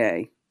was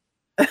gay.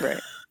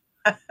 Right.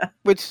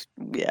 Which,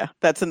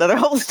 that's another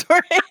whole story.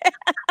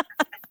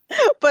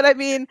 But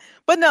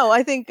no,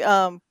 I think,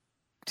 to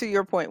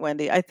your point,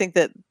 Wendy, I think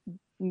that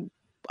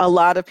a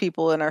lot of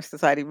people in our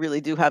society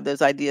really do have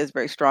those ideas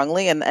very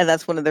strongly. And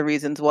that's one of the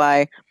reasons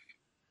why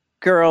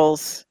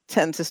girls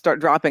tend to start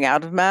dropping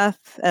out of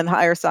math and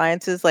higher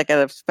sciences, like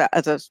at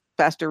a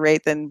faster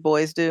rate than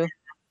boys do.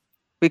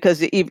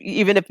 Because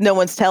even if no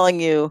one's telling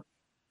you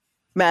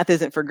math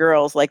isn't for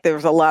girls, like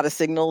there's a lot of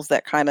signals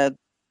that kind of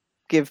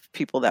give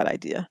people that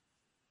idea,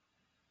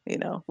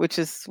 which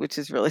is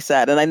really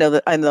sad. And I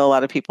know a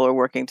lot of people are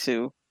working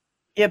to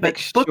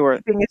but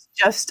bookkeeping is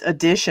just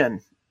addition.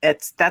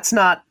 That's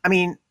not.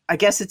 I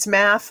guess it's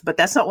math, but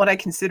that's not what I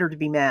consider to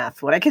be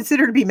math. What I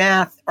consider to be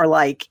math are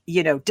like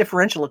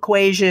differential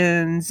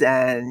equations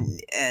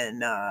and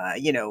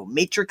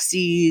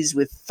matrices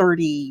with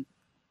 30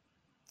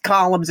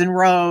 columns and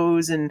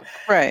rows and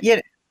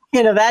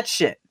that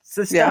shit. It's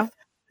the stuff.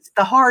 It's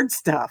the hard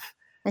stuff.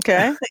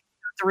 Okay.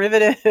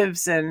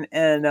 Derivatives and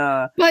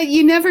but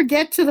you never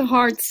get to the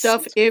hard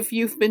stuff if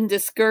you've been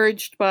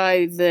discouraged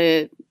by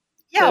the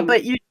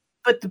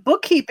but the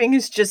bookkeeping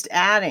is just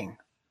adding.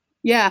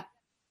 Yeah.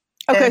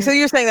 Okay, so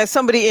you're saying that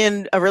somebody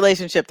in a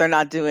relationship, they're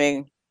not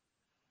doing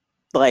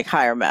like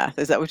higher math.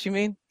 Is that what you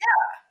mean?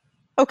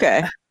 Yeah.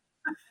 Okay.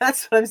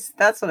 That's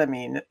what I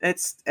mean.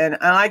 And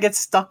I get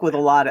stuck with a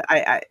lot of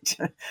I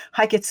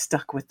I get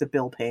stuck with the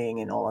bill paying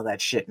and all of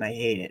that shit, and I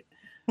hate it.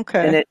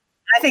 Okay. And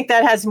I think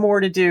that has more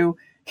to do.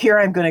 Here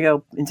I'm going to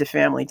go into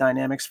family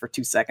dynamics for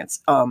 2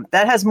 seconds.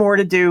 That has more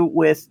to do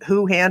with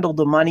who handled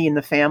the money in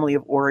the family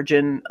of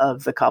origin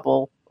of the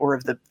couple or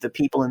of the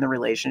people in the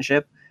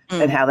relationship,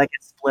 and how that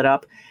gets split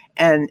up.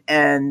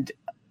 And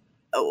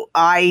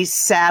I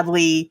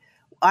sadly,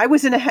 I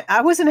was in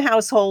a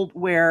household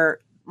where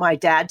my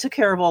dad took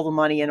care of all the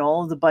money and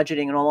all of the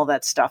budgeting and all of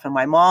that stuff, and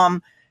my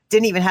mom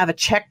didn't even have a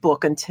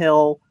checkbook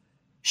until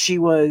she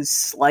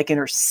was like in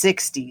her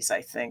 60s,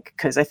 I think.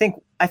 Because I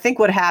think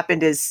what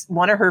happened is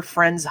one of her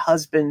friends'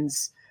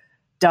 husbands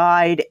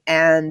died,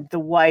 and the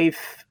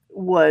wife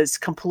was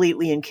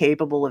completely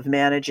incapable of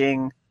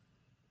managing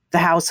the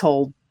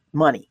household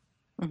money.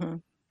 Mm-hmm.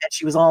 And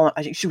she was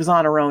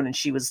on her own, and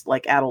she was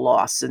like at a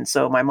loss. And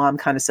so my mom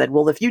kind of said,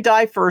 well, if you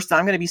die first,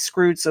 I'm going to be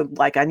screwed. So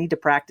like, I need to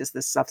practice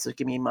this stuff. So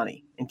give me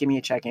money and give me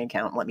a checking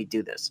account and let me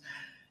do this.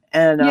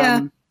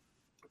 And,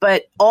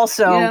 but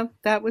also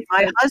that was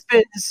my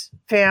husband's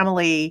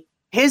family,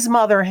 his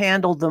mother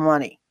handled the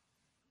money.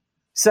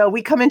 So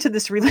we come into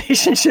this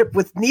relationship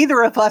with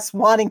neither of us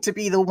wanting to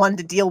be the one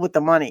to deal with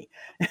the money.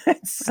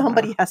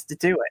 Somebody has to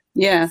do it.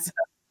 Yeah.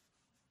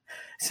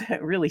 So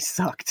it really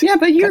sucked. Yeah,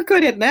 but you're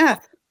good at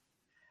math.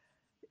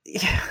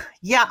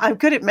 Yeah, I'm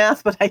good at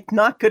math, but I'm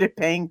not good at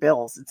paying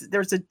bills.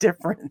 There's a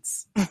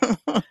difference.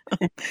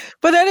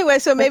 But anyway,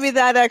 so maybe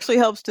that actually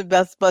helps to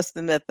bust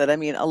the myth that, I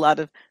mean, a lot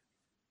of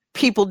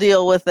people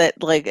deal with it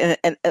like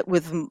and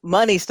with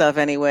money stuff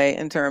anyway,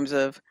 in terms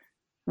of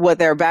what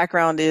their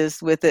background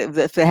is with it,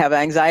 if they have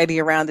anxiety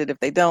around it, if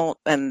they don't,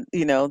 and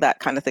that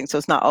kind of thing. So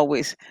it's not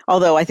always,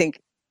 although I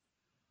think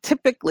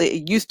typically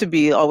it used to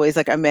be always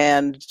like a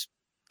man's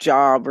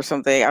job or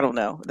something. I don't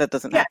know. That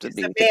doesn't have to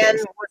be the man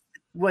case.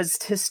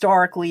 Was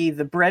historically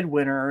the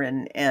breadwinner,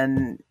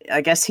 and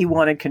I guess he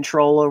wanted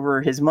control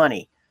over his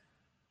money.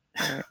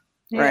 Right.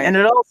 And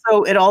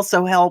it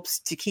also helps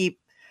to keep,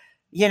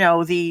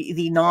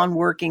 the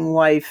non-working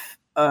wife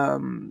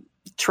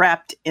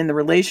trapped in the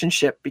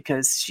relationship,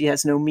 because she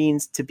has no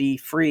means to be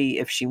free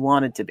if she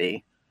wanted to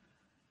be.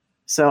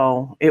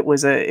 So it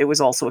was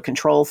also a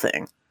control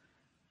thing.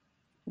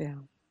 Yeah.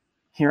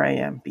 Here I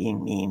am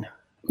being mean.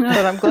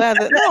 But I'm glad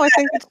that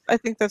I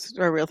think that's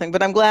a real thing.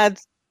 But I'm glad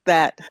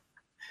that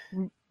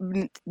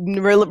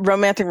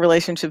romantic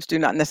relationships do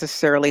not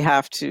necessarily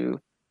have to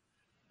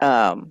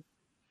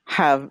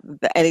have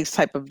any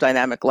type of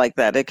dynamic like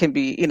that. It can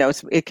be,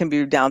 it can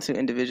be down to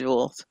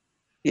individuals,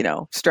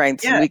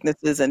 strengths and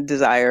weaknesses and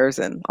desires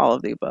and all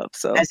of the above.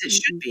 So as it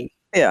should be.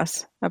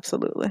 Yes,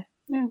 absolutely.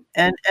 Yeah.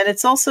 And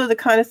it's also the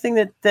kind of thing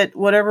that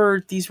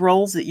whatever these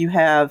roles that you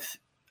have,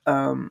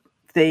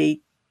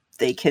 they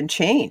can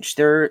change.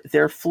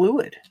 They're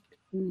fluid.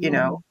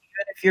 Mm-hmm.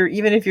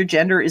 Even if your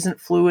gender isn't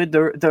fluid,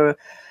 the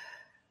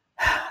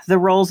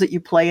roles that you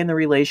play in the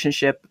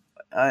relationship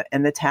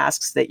and the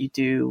tasks that you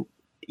do,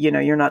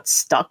 you're not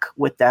stuck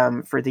with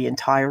them for the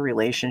entire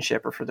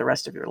relationship or for the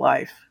rest of your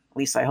life. At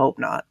least I hope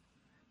not.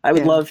 I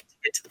would love to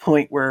get to the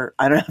point where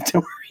I don't have to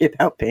worry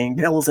about paying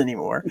bills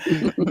anymore,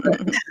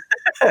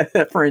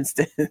 for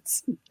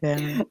instance.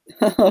 Yeah.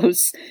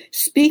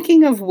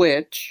 Speaking of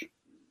which,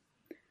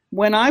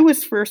 when I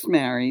was first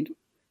married,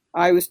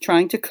 I was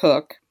trying to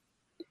cook.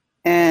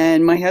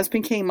 And my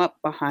husband came up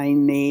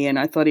behind me, and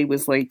I thought he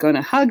was like going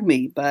to hug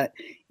me, but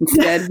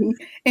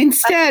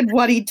instead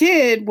what he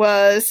did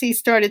was he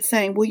started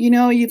saying,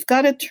 well, you've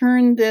got to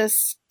turn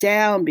this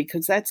down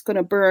because that's going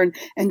to burn,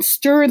 and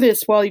stir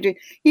this while you do.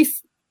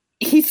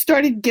 He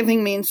started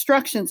giving me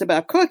instructions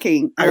about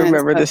cooking. I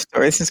remember this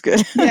story. This is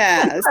good.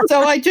 Yeah.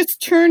 So I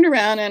just turned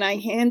around and I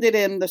handed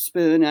him the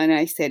spoon and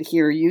I said,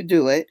 here, you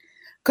do it.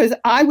 Because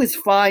I was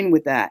fine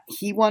with that.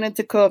 He wanted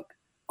to cook.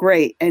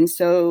 Great. And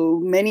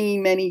so many,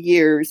 many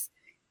years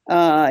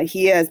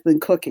he has been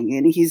cooking,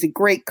 and he's a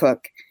great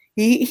cook.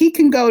 He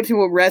can go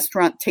to a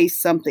restaurant, taste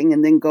something,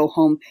 and then go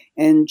home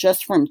and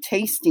just from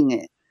tasting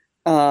it,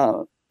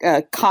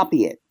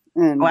 copy it.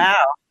 And,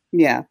 wow.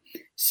 Yeah.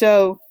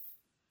 So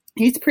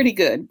he's pretty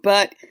good.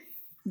 But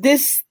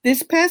this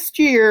past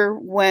year,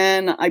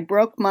 when I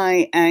broke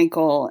my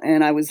ankle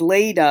and I was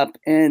laid up,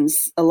 and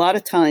a lot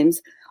of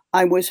times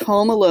I was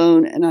home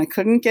alone and I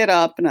couldn't get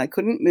up and I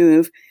couldn't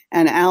move,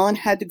 and Alan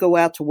had to go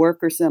out to work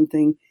or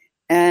something,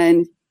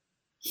 and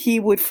he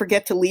would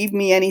forget to leave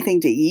me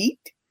anything to eat.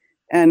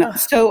 And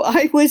so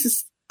I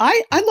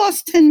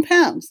lost 10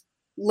 pounds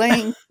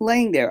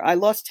laying there. I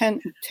lost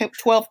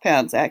 12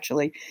 pounds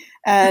actually.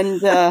 And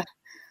so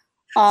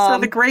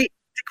the great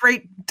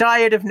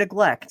diet of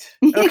neglect.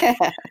 Okay.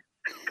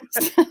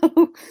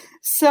 Yeah.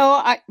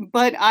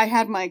 But I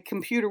had my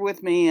computer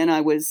with me, and I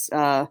was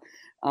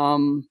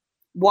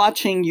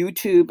watching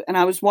YouTube, and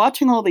I was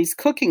watching all these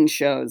cooking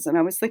shows, and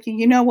I was thinking,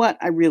 you know what?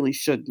 I really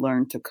should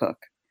learn to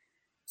cook.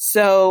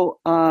 So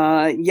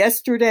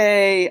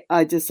yesterday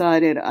I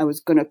decided I was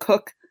going to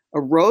cook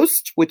a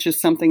roast, which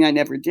is something I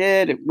never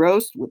did. A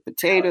roast with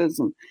potatoes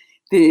and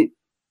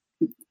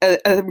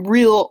a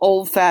real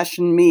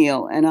old-fashioned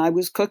meal, and I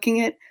was cooking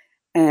it,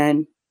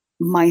 and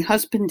my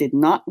husband did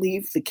not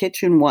leave the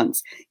kitchen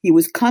once. He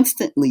was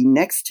constantly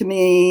next to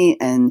me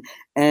and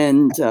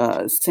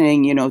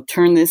saying, you know,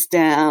 turn this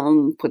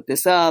down, put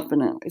this up,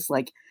 and I was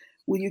like,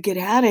 will you get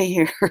out of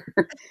here?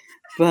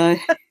 but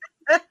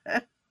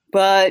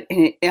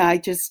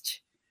I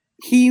just,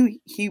 he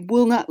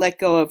will not let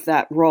go of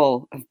that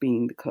role of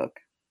being the cook.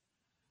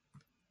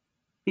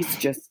 He's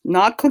just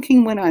not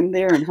cooking when I'm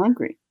there and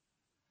hungry.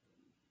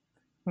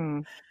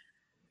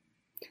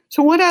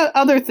 So what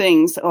other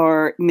things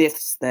are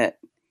myths that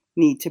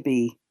need to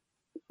be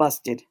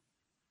busted?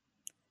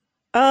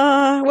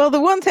 Well,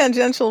 the one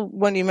tangential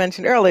one you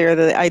mentioned earlier,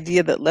 the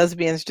idea that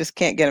lesbians just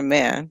can't get a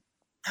man.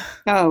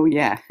 Oh,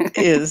 yeah.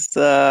 is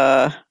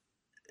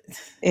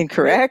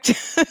incorrect.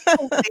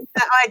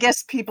 I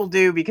guess people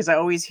do, because I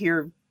always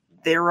hear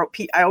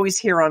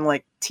on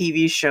like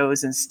TV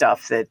shows and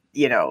stuff that,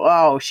 you know,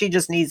 oh, she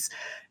just needs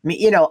me,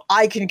 you know,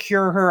 I can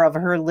cure her of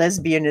her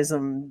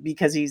lesbianism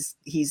because he's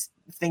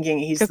thinking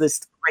he's this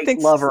great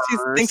lover.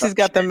 Thinks he's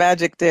got the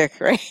magic dick,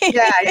 right?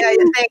 Yeah.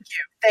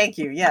 Thank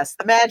you. Yes,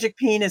 the magic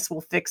penis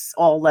will fix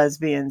all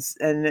lesbians,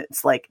 and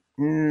it's like,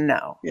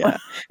 no. Yeah,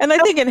 and I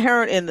think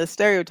inherent in the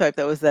stereotype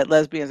that was that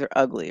lesbians are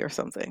ugly or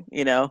something,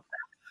 you know,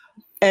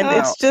 and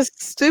it's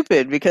just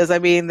stupid because I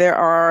mean there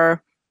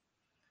are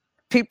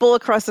people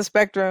across the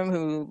spectrum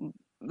who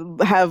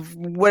have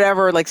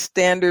whatever like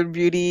standard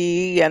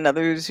beauty and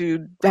others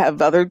who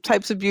have other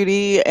types of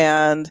beauty,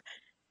 and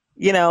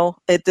you know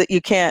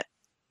you can't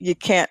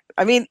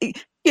I mean,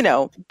 you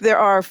know, there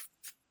are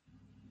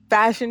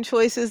fashion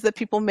choices that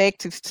people make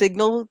to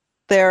signal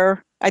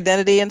their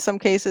identity in some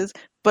cases,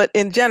 but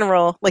in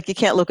general, like you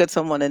can't look at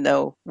someone and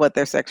know what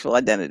their sexual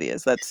identity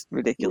is. That's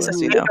ridiculous.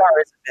 So you know,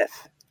 gaydar is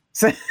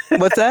a myth.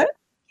 What's that?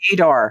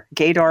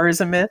 Gaydar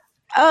is a myth.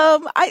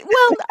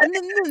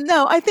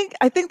 No, I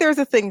think there's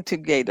a thing to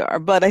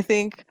gaydar, but I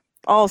think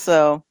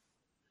also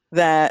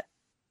that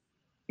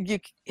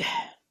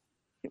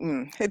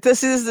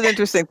this is an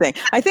interesting thing.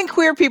 I think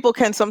queer people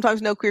can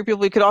sometimes know queer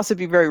people. You could also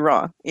be very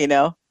wrong, you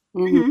know.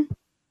 Mm-hmm.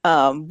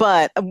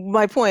 But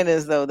my point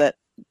is, though, that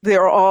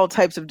there are all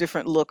types of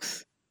different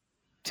looks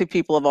to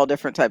people of all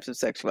different types of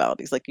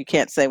sexualities. Like you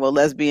can't say, well,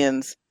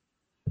 lesbians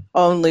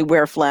only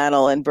wear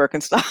flannel and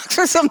Birkenstocks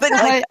or something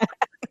like that.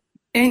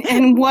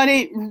 And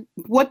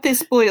what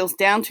this boils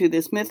down to,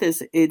 this myth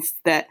is, it's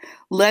that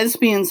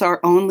lesbians are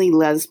only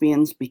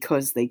lesbians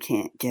because they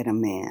can't get a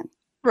man.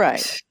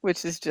 Right,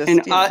 which is just,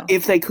 and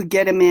if they could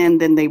get a man,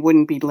 then they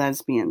wouldn't be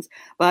lesbians.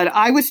 But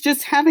I was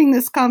just having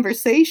this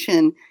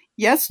conversation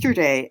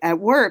yesterday at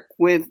work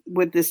with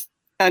this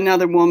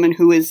another woman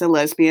who is a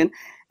lesbian,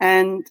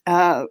 and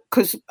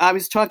because I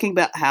was talking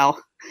about how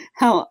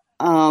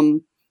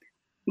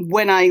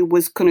when I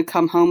was going to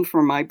come home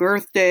for my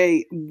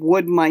birthday,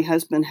 would my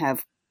husband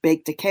have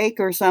baked a cake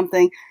or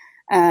something,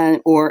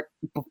 or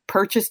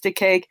purchased a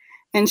cake?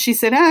 And she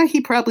said,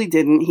 he probably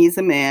didn't. He's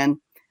a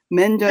man.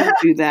 Men don't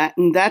do that.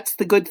 And that's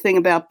the good thing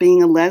about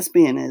being a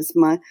lesbian, is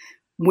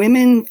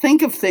women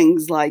think of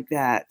things like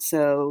that.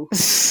 So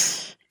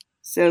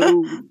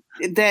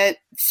that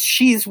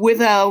she's with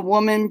a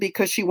woman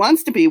because she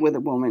wants to be with a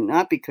woman,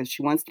 not because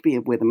she wants to be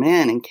with a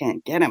man and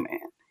can't get a man.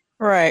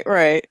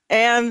 Right.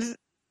 And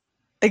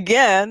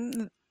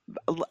again,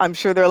 I'm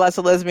sure there are lots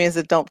of lesbians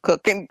that don't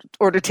cook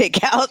or to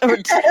take out or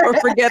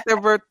forget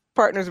their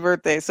partner's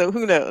birthday. So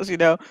who knows, you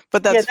know?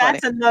 But that's funny.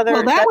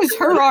 That was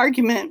her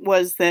argument,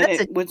 was that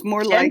it was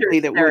more likely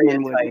that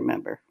women would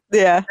remember.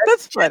 Yeah,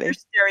 that's funny.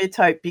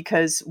 Stereotype,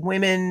 because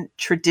women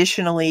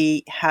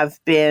traditionally have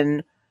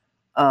been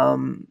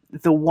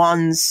the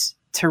ones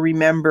to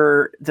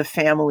remember the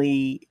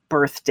family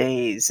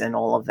birthdays and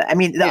all of that. I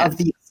mean, of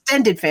the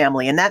extended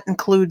family, and that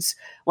includes,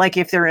 like,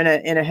 if they're in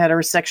a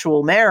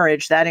heterosexual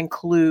marriage, that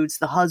includes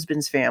the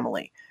husband's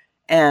family.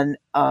 And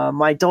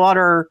my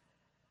daughter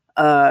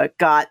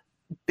got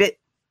bit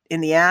in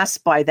the ass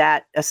by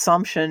that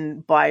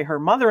assumption by her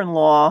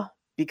mother-in-law,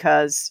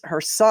 because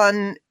her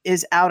son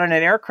is out on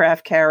an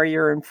aircraft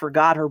carrier and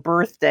forgot her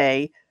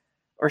birthday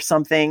or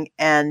something,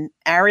 and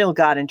Ariel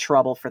got in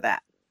trouble for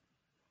that.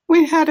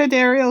 Wait, how did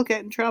Ariel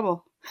get in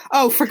trouble?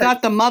 Oh,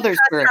 forgot the mother's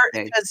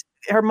birthday. Because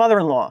her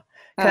mother-in-law,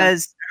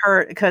 because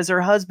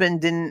her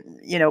husband didn't,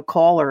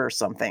 call her or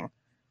something,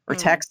 or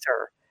text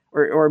her,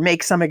 or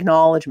make some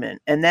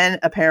acknowledgement. And then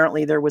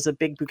apparently there was a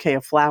big bouquet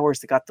of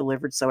flowers that got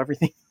delivered, so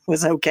everything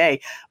was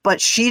okay.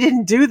 But she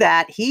didn't do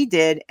that. He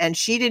did, and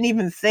she didn't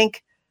even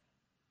think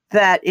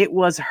that it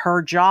was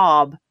her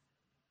job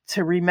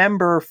to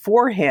remember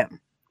for him.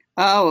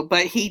 Oh,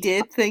 but he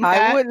did think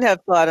that? I wouldn't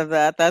have thought of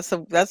that.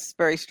 That's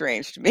very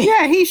strange to me.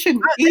 Yeah, he should.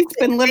 He's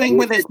been living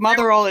with his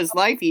mother all his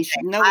life. He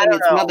should know when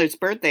his mother's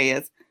birthday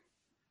is.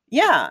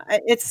 Yeah,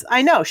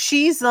 I know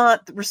she's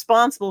not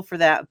responsible for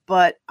that,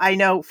 but I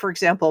know, for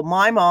example,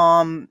 my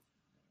mom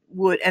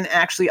would, and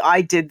actually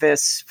I did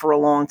this for a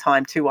long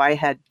time too. I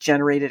had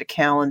generated a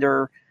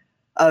calendar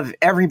of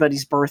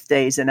everybody's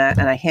birthdays, and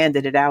I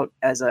handed it out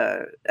as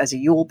a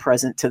Yule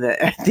present to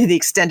the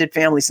extended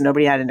family, so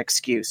nobody had an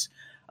excuse.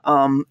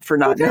 for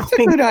not knowing. That's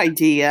a good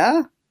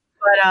idea.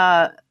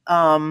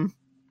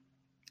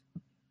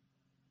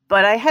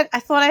 But I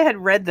thought I had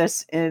read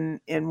this in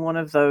one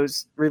of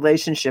those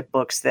relationship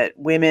books that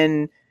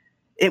women,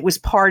 it was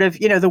part of,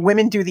 the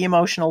women do the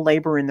emotional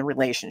labor in the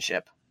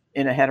relationship,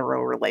 in a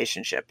hetero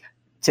relationship.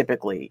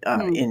 Typically,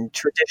 in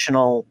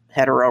traditional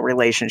hetero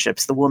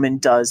relationships, the woman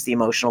does the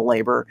emotional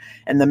labor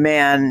and the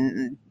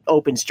man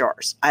opens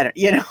jars. I don't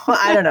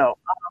know.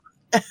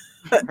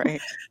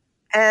 Right.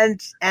 And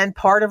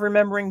part of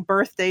remembering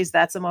birthdays,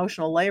 that's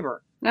emotional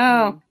labor.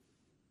 No.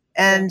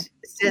 And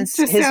since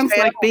it just sounds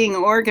like being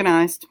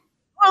organized.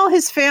 Well,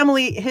 his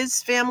family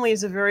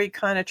is a very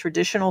kind of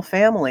traditional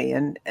family,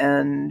 and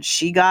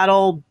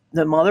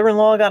the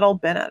mother-in-law got all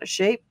bent out of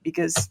shape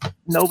because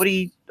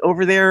nobody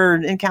over there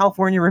in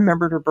California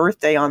remembered her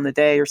birthday on the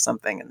day or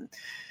something. And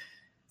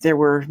there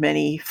were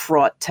many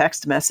fraught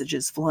text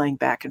messages flying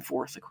back and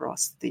forth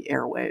across the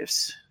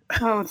airwaves.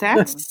 Oh,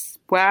 that's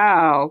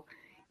wow.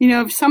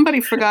 If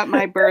somebody forgot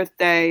my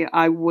birthday,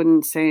 I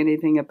wouldn't say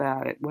anything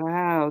about it.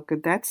 Wow,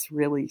 that's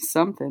really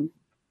something.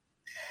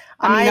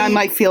 I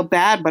might feel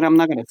bad, but I'm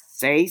not going to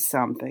say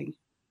something.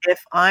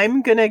 If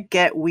I'm going to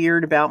get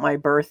weird about my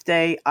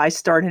birthday, I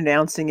start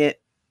announcing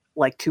it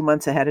like 2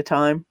 months ahead of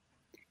time.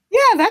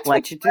 Yeah, that's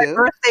what you do. My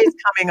birthday's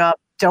coming up.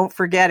 Don't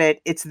forget it.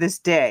 It's this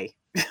day.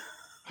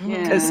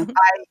 Because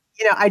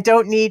I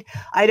don't need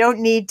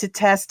to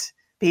test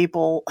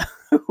people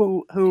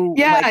who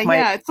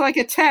it's like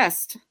a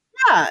test.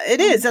 Yeah, it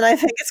is, and I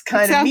think it's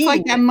kind of mean. Sounds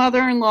like that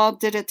mother-in-law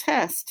did a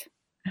test.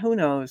 Who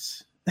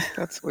knows?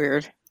 That's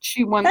weird.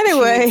 She wants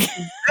to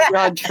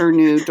judge her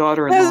new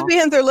daughter-in-law.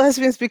 Lesbians are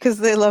lesbians because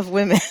they love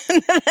women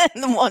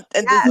and want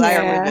and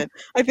desire women.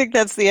 I think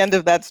that's the end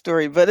of that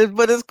story. But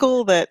it's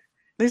cool that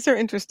these are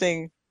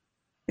interesting.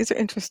 These are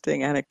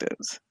interesting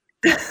anecdotes.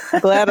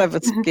 I'm glad I've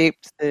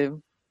escaped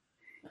the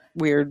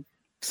weird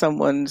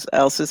someone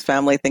else's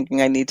family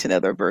thinking I need to know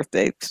their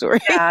birthday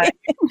story. Yeah,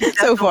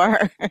 so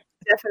far.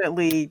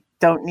 Definitely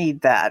don't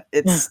need that.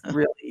 It's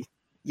really,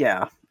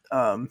 yeah.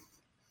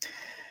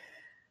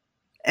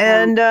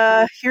 And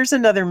here's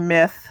another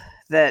myth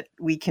that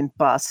we can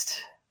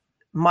bust.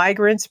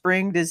 Migrants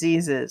bring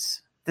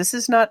diseases. This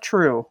is not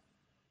true.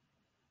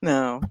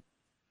 No.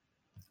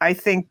 I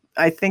think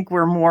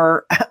we're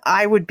more,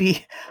 I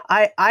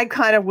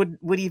kind of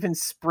would even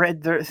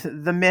spread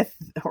the myth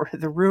or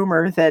the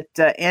rumor that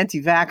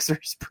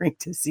anti-vaxxers bring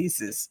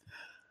diseases.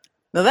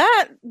 Now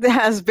that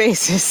has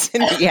basis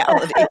in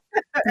reality.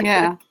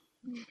 Yeah.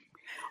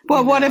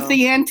 Well, what if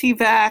the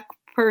anti-vax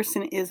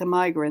person is a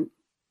migrant?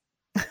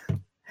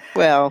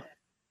 Well,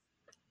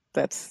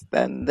 that's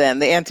then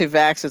the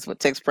anti-vax is what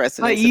takes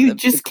precedence. But you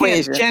just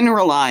can't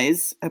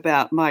generalize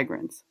about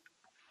migrants.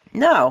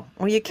 No,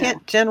 well, you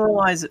can't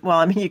generalize. Well,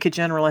 I mean, you could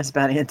generalize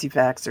about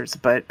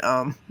anti-vaxxers, but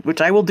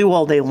which I will do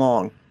all day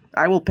long.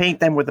 I will paint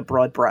them with a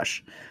broad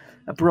brush,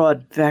 a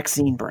broad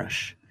vaccine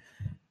brush.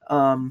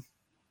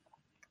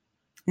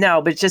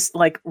 No, but just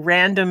like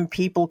random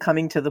people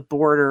coming to the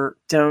border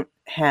don't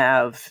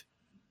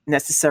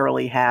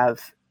necessarily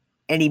have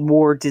any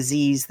more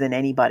disease than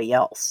anybody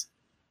else.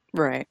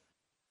 Right.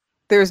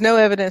 There is no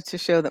evidence to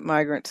show that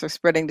migrants are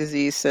spreading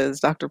disease, says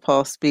Dr.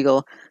 Paul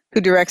Spiegel,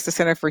 who directs the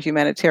Center for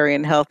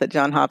Humanitarian Health at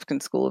Johns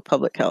Hopkins School of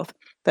Public Health.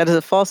 That is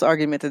a false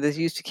argument that is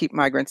used to keep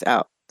migrants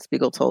out,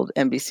 Spiegel told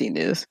NBC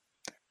News.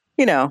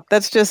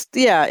 That's just,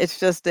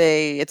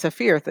 it's a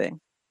fear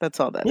thing. That's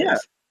all that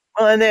is.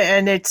 Well,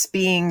 and it's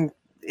being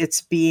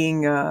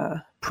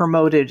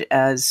promoted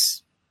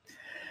as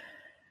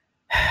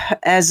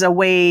a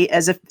way,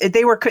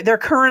 they're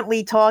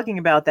currently talking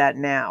about that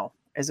now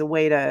as a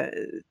way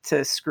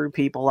to screw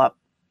people up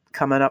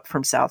coming up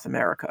from South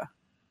America.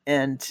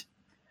 And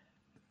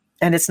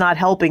it's not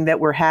helping that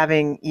we're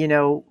having,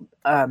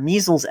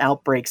 measles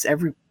outbreaks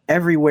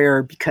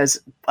everywhere because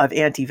of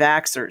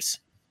anti-vaxxers.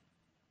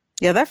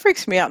 Yeah, that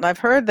freaks me out. And I've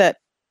heard that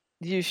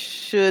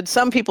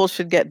some people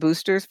should get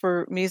boosters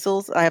for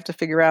measles. I have to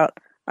figure out.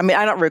 I mean,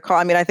 I don't recall.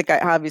 I mean, I think I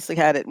obviously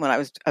had it when I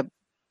was a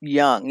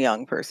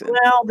young person.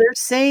 Well, they're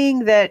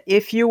saying that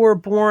if you were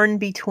born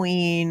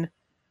between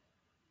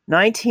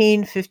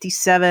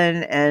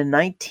 1957 and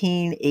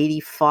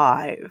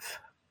 1985,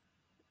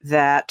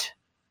 that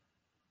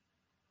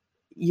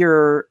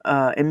your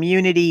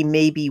immunity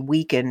may be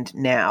weakened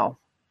now,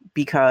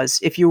 because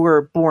if you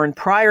were born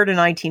prior to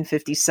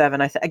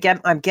 1957,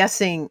 again, I'm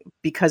guessing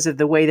because of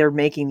the way they're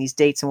making these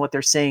dates and what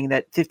they're saying,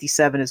 that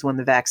 57 is when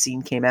the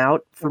vaccine came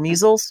out for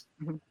measles.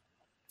 Mm-hmm.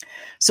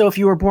 So if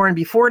you were born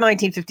before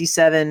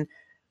 1957,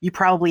 you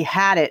probably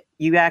had it.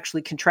 You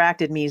actually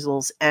contracted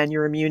measles, and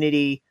your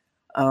immunity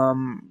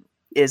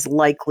is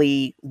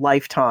likely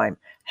lifetime.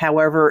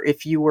 However,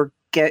 if you were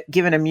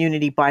given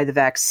immunity by the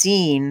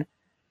vaccine,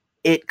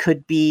 it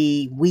could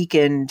be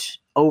weakened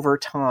over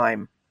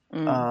time.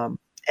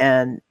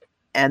 And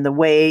the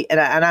way, and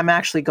I'm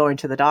actually going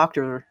to the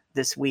doctor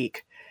this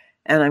week,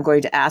 and I'm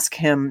going to ask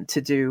him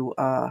to do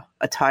a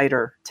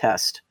titer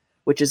test,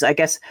 which is, I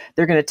guess,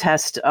 they're going to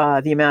test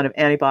the amount of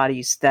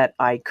antibodies that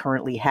I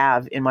currently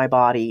have in my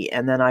body,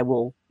 and then I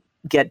will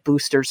get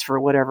boosters for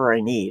whatever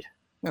I need.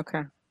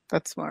 Okay.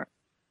 That's smart.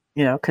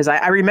 Because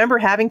I remember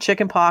having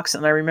chicken pox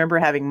and I remember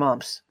having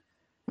mumps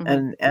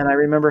and I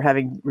remember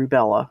having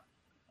rubella.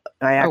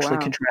 I actually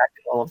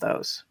contracted all of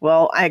those.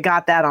 Well, I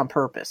got that on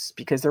purpose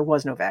because there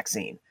was no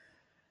vaccine.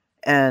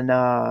 And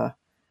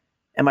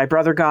my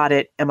brother got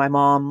it and my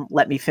mom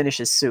let me finish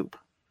his soup.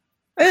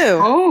 Ew.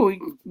 Oh,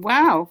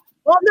 wow.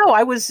 Well, no,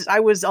 I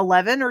was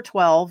 11 or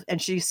 12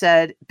 and she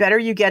said, better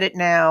you get it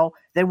now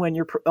than when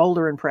you're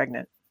older and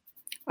pregnant.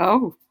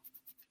 Oh.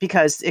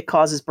 Because it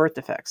causes birth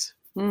defects.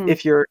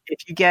 If you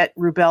get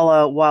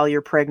rubella while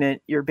you're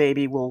pregnant, your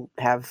baby will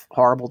have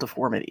horrible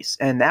deformities.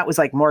 And that was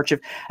like March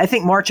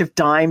of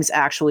Dimes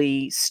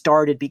actually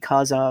started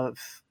because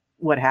of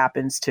what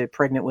happens to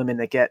pregnant women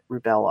that get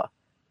rubella,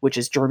 which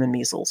is German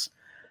measles,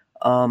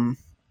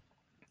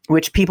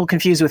 which people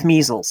confuse with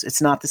measles.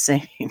 It's not the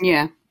same.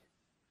 Yeah.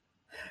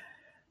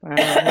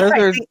 Those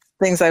are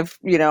things I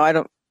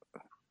don't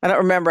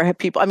remember.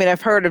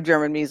 I've heard of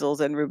German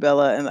measles and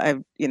rubella,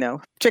 and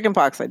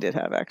chickenpox I did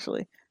have,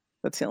 actually.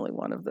 That's the only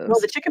one of those. Well,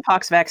 the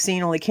chickenpox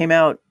vaccine only came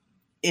out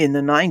in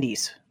the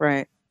 90s.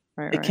 Right.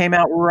 It came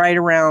out right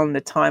around the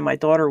time my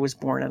daughter was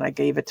born, and I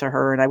gave it to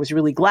her, and I was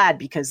really glad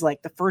because,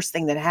 like, the first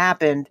thing that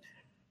happened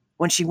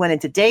when she went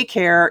into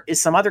daycare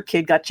is some other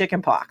kid got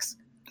chickenpox.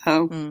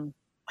 Oh.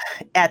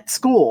 At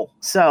school.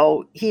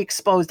 So he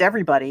exposed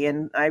everybody,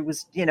 and I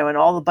was, and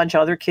all a bunch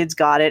of other kids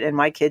got it, and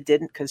my kid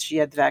didn't because she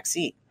had the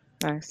vaccine.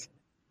 Nice.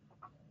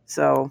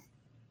 So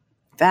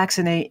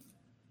vaccinate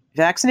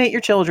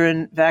your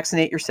children,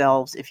 vaccinate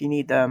yourselves if you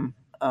need them.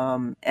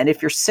 And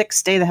if you're sick,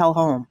 stay the hell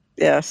home.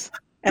 Yes.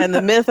 And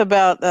the myth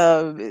about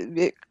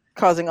it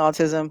causing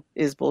autism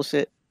is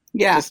bullshit.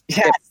 Yeah.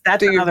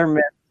 That's another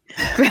myth.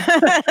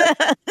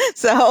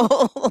 So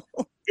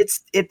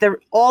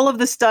all of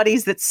the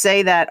studies that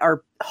say that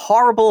are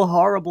horrible,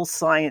 horrible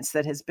science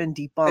that has been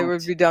debunked. They were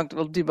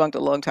debunked a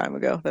long time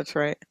ago. That's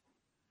right.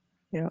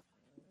 Yeah.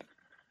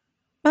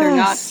 They're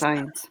not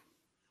science.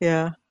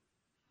 Yeah.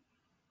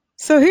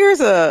 So here's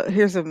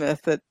a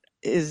myth that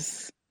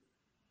is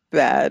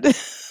bad.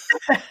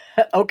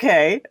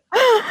 Okay.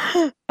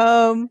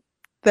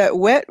 That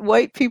wet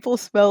white people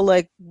smell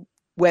like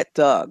wet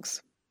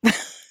dogs.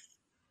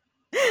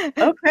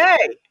 Okay.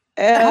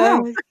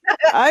 And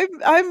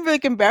I'm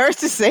like embarrassed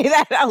to say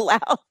that out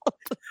loud.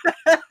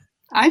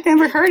 I've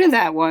never heard of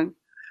that one.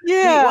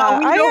 Yeah, well,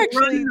 we don't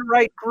run in the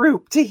right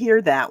group to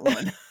hear that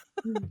one.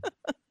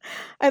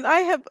 And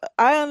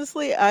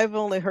I've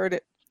only heard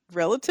it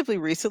relatively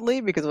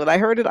recently, because when I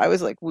heard it, I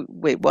was like,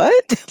 wait,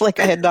 what? Like,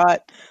 I had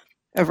not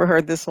ever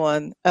heard this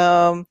one.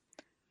 Well,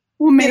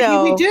 maybe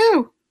we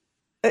do.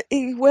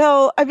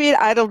 Well,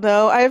 I don't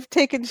know. I've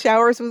taken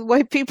showers with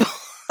white people.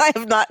 I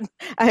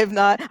have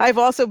not. I've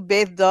also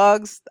bathed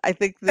dogs. I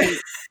think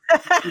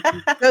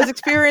those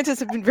experiences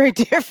have been very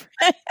different.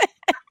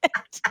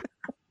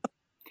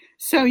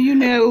 So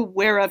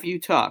whereof you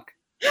talk.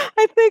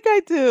 I think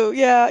I do.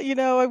 Yeah.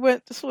 I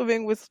went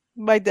swimming with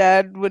my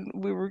dad when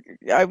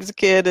I was a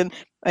kid, and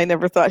I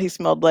never thought he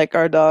smelled like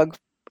our dog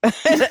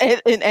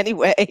in any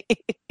way.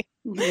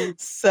 Mm-hmm.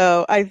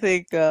 So I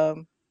think, I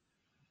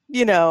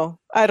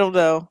don't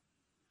know.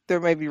 There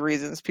may be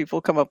reasons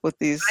people come up with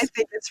these. I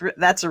think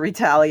that's a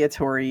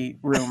retaliatory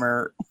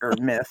rumor or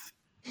myth.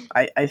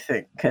 I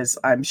think, because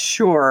I'm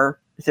sure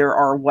there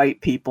are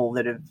white people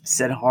that have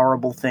said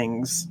horrible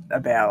things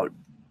about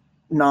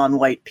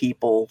non-white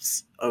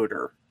people's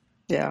odor.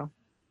 Yeah.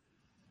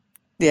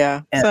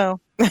 Yeah. And, so.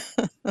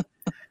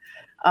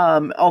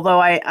 Although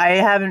I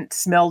haven't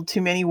smelled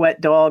too many wet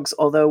dogs,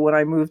 although when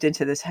I moved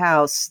into this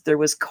house, there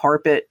was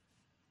carpet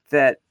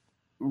that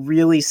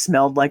really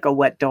smelled like a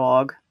wet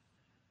dog.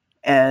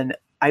 And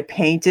I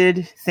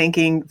painted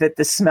thinking that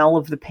the smell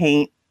of the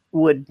paint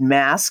would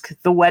mask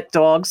the wet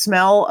dog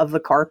smell of the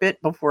carpet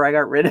before I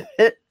got rid of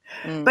it.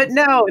 Mm. But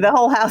no, the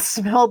whole house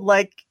smelled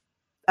like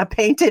a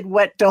painted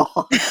wet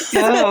dog.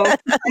 Oh.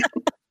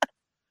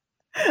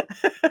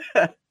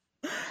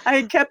 I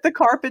had kept the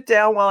carpet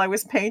down while I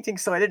was painting,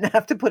 so I didn't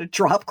have to put a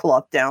drop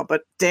cloth down.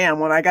 But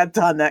damn, when I got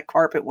done, that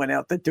carpet went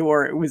out the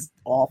door. It was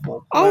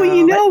awful. Oh,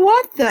 you know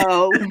what,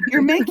 though?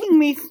 You're making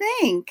me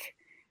think.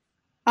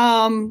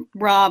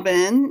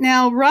 Robin.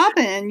 Now,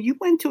 Robin, you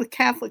went to a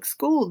Catholic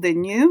school,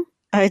 didn't you?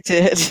 I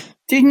did.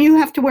 Didn't you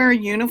have to wear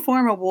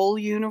a wool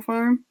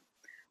uniform?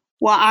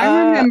 Well,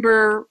 I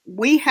remember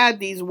we had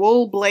these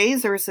wool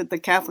blazers at the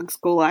Catholic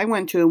school I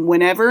went to, and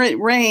whenever it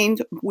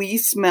rained, we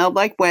smelled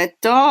like wet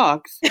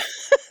dogs.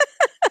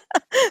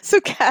 So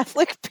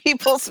Catholic school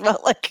people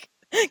smell like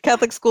well,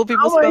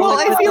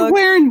 if you're dogs.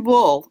 Wearing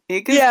wool.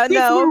 Yeah,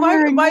 no,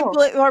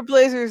 our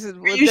blazers.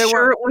 Are you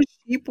sure it was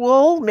sheep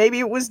wool? Maybe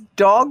it was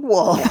dog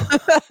wool.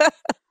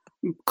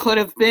 Could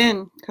have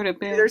been.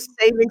 They're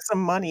saving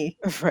some money.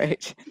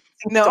 Right.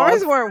 No,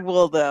 ours weren't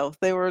wool, though.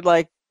 They were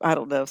like, I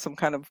don't know, some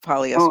kind of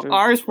polyester. Oh,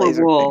 ours were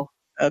wool.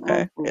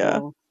 Okay, yeah.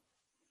 Wool.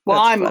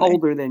 Well, that's I'm funny.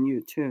 Older than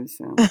you, too,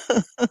 so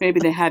maybe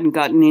they hadn't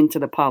gotten into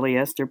the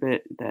polyester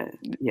bit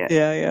yet.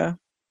 Yeah.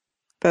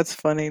 That's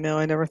funny. No,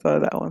 I never thought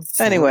of that one.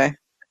 Anyway.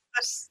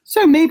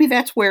 So maybe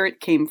that's where it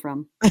came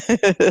from.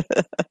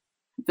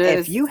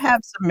 If you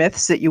have some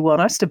myths that you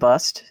want us to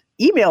bust,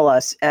 email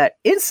us at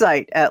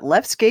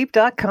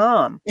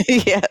insight@leftscape.com.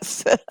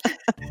 Yes.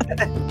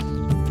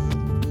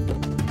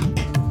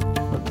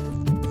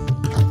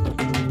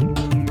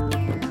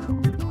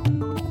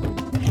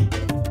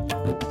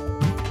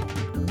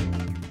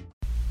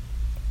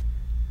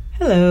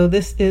 Hello,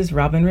 this is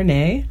Robin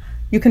Renée.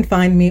 You can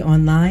find me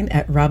online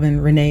at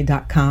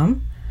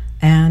robinrenee.com.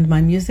 And my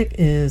music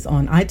is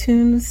on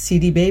iTunes,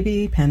 CD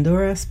Baby,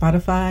 Pandora,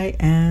 Spotify,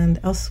 and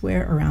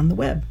elsewhere around the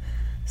web.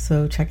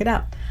 So check it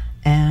out.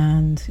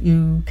 And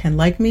you can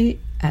like me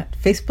at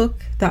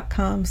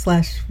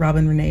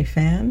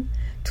facebook.com/RobinReneeFan.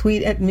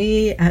 Tweet at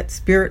me at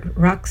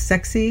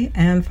SpiritRockSexy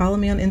and follow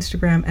me on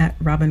Instagram at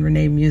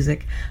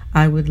RobinReneeMusic.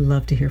 I would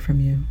love to hear from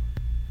you.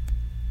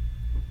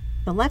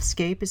 The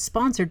Leftscape is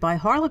sponsored by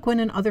Harlequin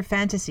and Other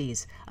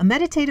Fantasies, a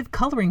meditative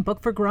coloring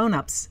book for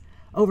grown-ups.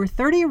 Over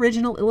 30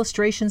 original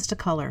illustrations to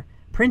color,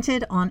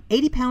 printed on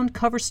 80-pound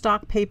cover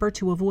stock paper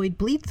to avoid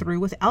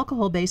bleed-through with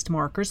alcohol-based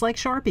markers like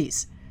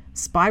Sharpies.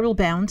 Spiral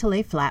bound to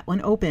lay flat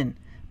when open.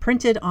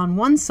 Printed on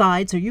one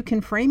side so you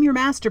can frame your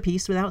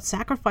masterpiece without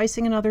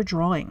sacrificing another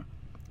drawing.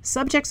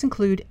 Subjects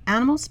include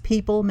animals,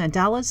 people,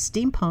 mandalas,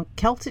 steampunk,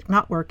 Celtic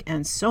knotwork,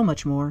 and so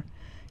much more.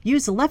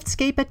 Use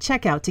Leftscape at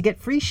checkout to get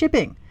free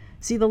shipping.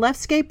 See the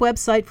Leftscape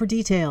website for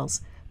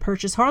details.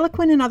 Purchase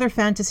Harlequin and Other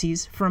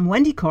Fantasies from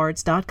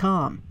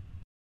wendycards.com.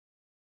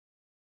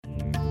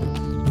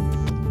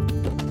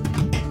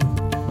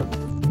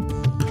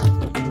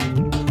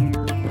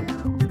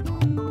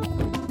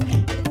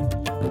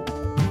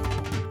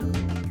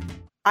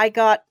 I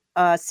got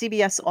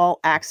CBS All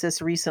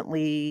Access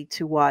recently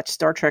to watch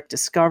Star Trek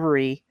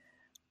Discovery,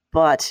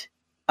 but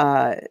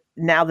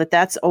now that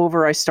that's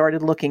over, I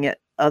started looking at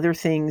other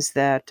things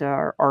that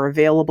are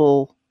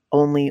available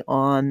only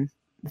on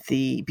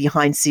the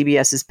behind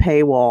CBS's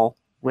paywall,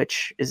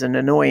 which is an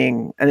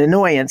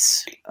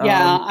annoyance.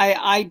 Yeah,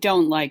 I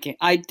don't like it.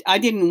 I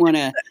didn't want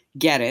to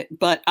get it,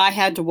 but I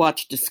had to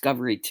watch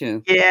Discovery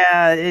too.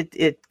 Yeah,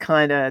 it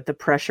kind of the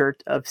pressure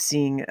of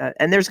seeing,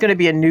 and there's going to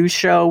be a news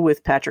show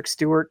with Patrick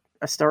Stewart,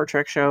 a Star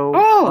Trek show.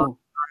 On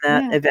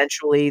that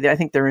eventually. I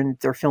think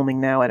they're filming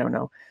now. I don't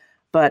know,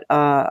 but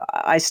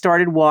I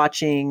started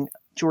watching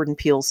Jordan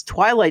Peele's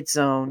Twilight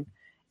Zone,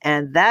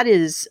 and that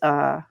is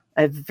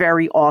a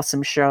very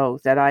awesome show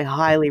that I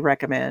highly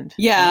recommend.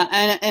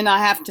 Yeah, and I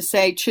have to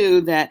say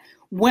too that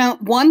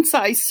once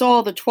I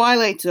saw the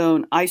Twilight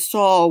Zone, I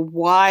saw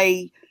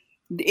why.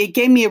 It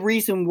gave me a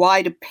reason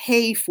why to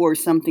pay for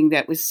something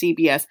that was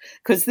CBS,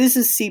 because this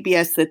is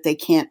CBS that they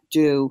can't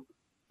do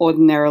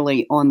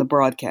ordinarily on the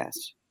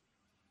broadcast.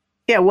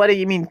 Yeah, what do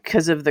you mean?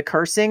 Because of the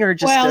cursing, or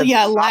just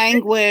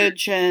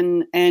language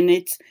and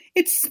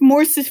it's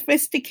more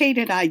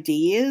sophisticated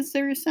ideas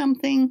or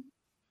something.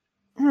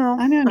 Well,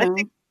 I don't know.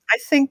 I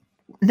think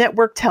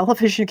network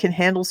television can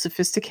handle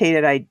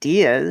sophisticated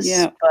ideas.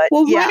 Yeah. But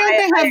why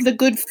don't they have The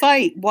Good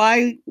Fight?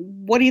 Why?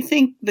 What do you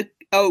think?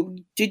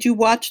 Did you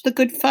watch The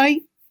Good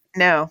Fight?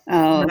 No,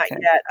 not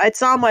yet.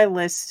 It's on my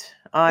list.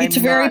 It's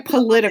very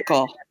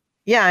political.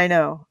 Yeah, I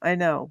know.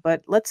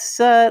 But let's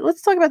talk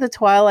about the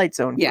Twilight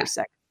Zone for a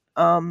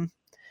second.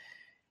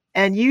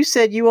 And you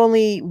said you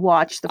only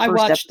watched the first episode.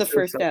 I watched the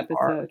first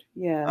episode.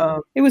 Yeah.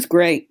 It was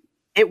great.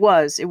 It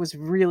was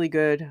really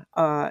good.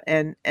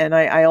 And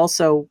I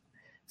also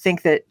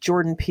think that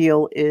Jordan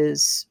Peele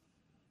is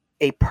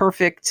a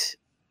perfect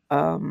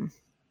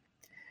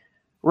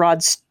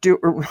Rod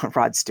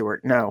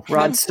Stewart. No,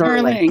 Rod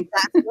Serling.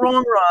 That's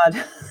wrong, Rod.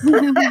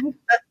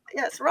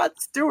 Yes, Rod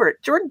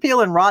Stewart. Jordan Peele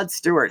and Rod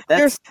Stewart.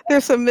 There's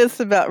some myths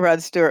about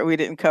Rod Stewart we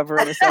didn't cover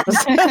in this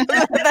episode.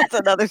 That's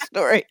another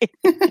story.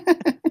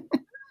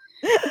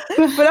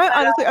 But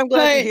honestly, I'm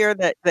glad to hear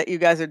that you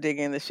guys are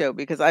digging the show,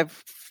 because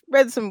I've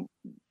read some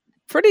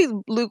pretty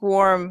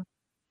lukewarm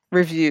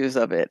reviews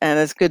of it, and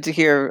it's good to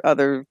hear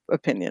other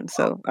opinions.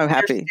 So I'm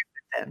happy.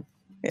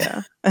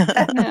 Yeah.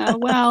 Yeah.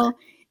 Well,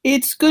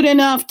 it's good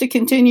enough to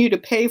continue to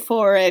pay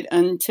for it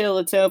until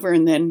it's over,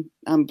 and then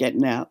I'm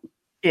getting out.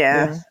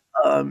 Yeah.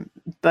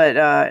 But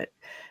I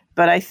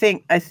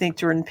think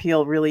Jordan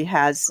Peele really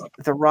has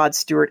the Rod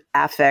Stewart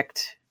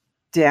affect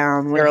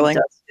down when he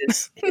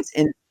does his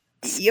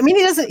I mean,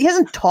 he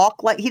doesn't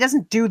talk like, he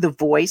doesn't do the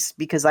voice,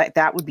 because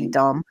that would be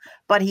dumb,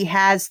 but he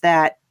has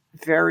that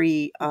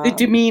very the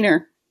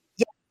demeanor.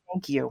 Yeah,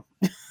 thank you.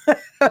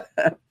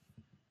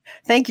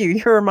 Thank you.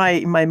 You're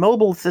my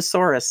mobile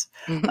thesaurus.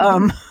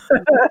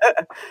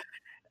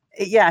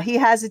 Yeah, he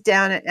has it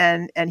down,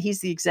 and he's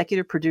the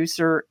executive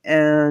producer,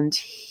 and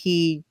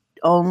he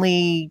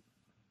only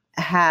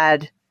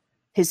had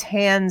his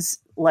hands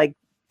like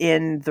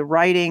in the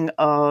writing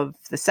of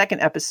the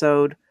second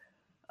episode,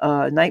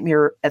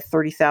 Nightmare at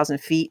 30,000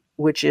 Feet,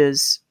 which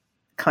is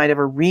kind of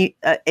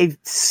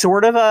it's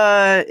sort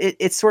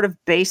of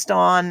based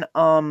on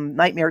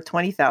Nightmare at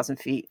 20,000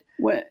 Feet.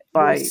 Was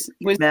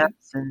that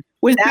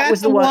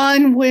the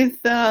one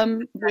with Shatner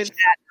and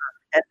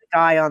the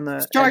guy on the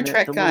Star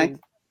Trek guy?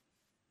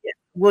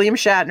 William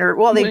Shatner.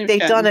 Well, they've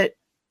done it.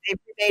 They've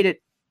made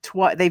it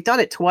twice. They've done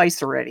it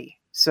twice already.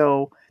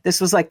 So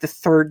This was like the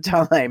third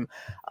time.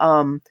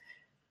 Bill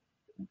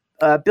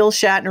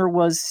Shatner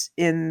was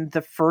in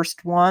the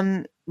first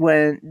one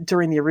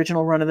during the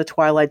original run of the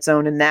Twilight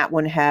Zone, and that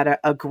one had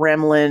a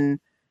gremlin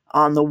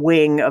on the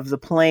wing of the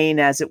plane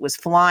as it was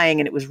flying,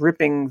 and it was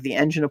ripping the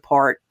engine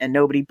apart, and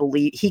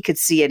he could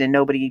see it and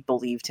nobody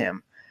believed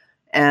him.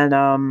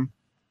 And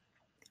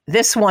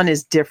this one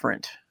is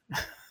different.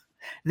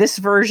 This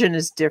version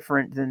is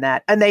different than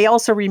that. And they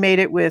also remade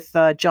it with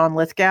John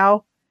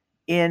Lithgow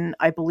in,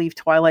 I believe,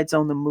 Twilight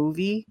Zone, the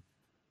movie.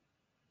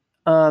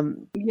 I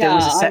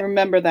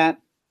remember that.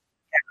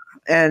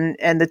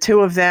 And the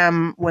two of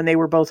them, when they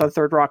were both on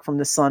Third Rock from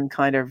the Sun,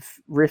 kind of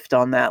riffed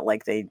on that,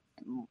 like they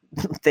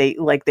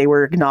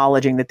were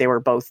acknowledging that they were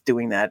both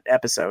doing that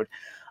episode,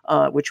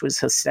 which was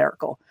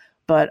hysterical.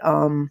 But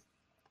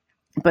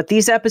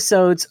these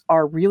episodes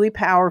are really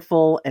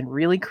powerful and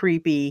really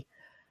creepy,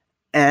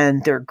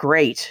 and they're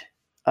great.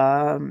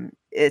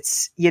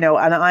 It's, and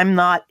I'm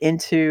not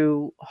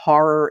into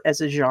horror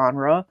as a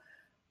genre,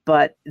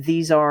 but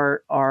these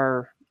are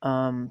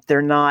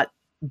they're not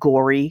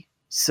gory.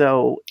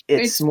 So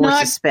it's more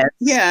not, suspense.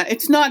 Yeah,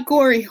 it's not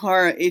gory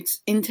horror.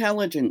 It's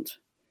intelligent.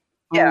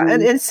 Yeah,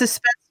 and it's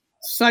suspense.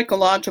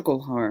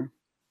 Psychological horror.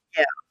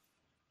 Yeah.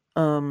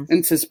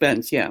 And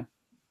suspense, yeah.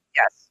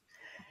 Yes.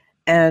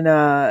 And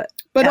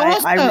but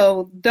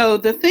also, though,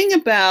 the thing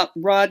about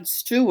Rod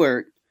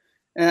Stewart,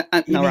 Rod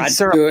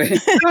Stewart.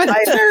 Rod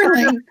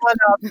Serling.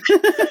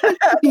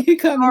 You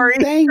come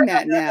saying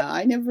that now.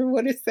 I never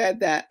would have said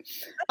that.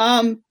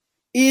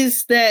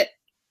 Is that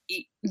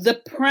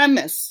the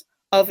premise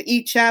of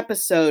each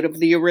episode of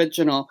the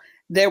original,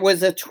 there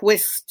was a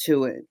twist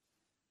to it.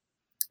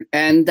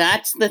 And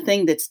that's the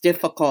thing that's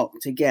difficult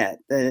to get.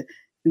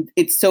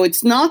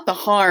 It's not the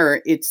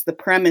horror, it's the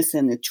premise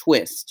and the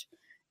twist.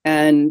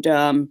 And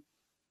I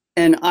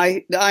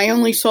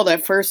only saw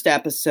that first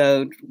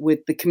episode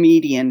with the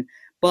comedian,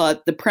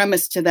 but the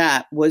premise to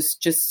that was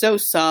just so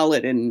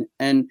solid, and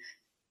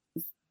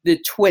the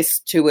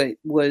twist to it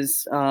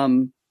was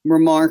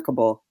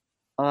remarkable.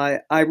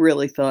 I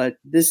really thought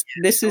this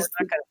is.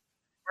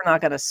 We're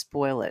not going to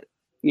spoil it.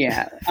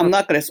 Yeah, I'm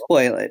not going to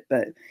spoil it,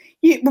 but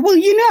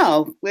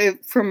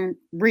from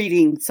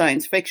reading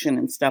science fiction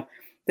and stuff,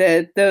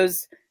 that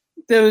those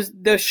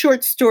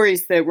short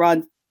stories that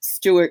Rod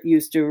Serling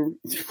used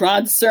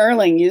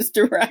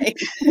to write,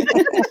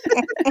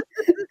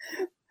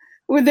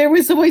 well, there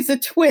was always a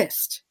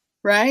twist,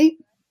 right?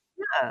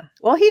 Yeah.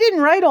 Well, he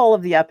didn't write all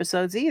of the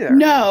episodes either.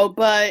 No,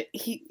 but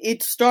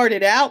it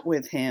started out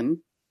with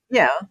him.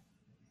 Yeah.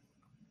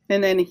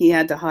 And then he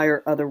had to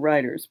hire other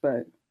writers,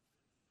 but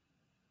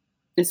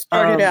it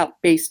started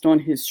out based on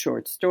his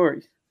short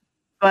stories.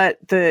 But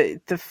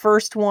the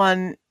first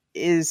one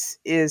is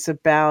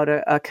about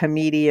a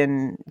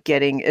comedian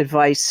getting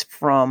advice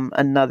from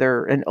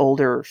an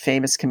older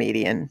famous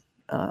comedian,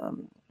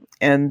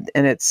 and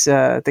it's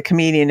the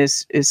comedian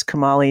is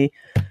Kamali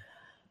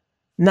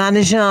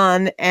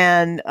Nanajan,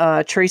 and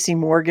Tracy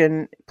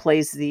Morgan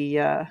plays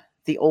the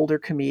older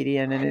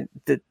comedian, and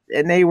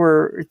they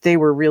were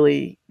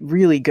really,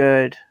 really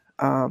good.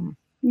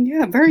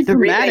 Yeah, very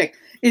dramatic.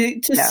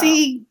 To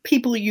see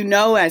people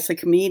as a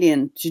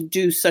comedian to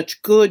do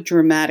such good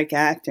dramatic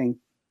acting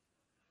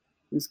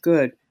was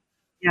good.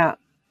 Yeah,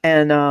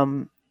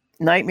 and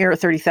Nightmare at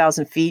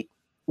 30,000 Feet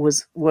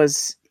was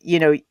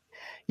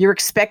you're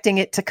expecting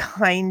it to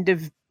kind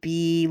of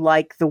be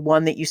like the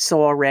one that you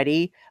saw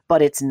already,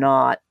 but it's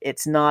not.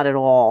 It's not at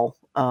all.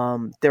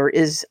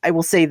 I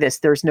will say this: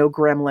 there's no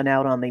gremlin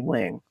out on the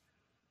wing,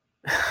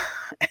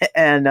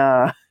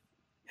 and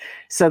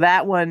so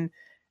that one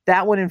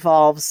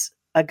involves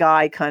a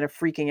guy kind of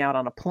freaking out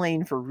on a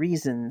plane for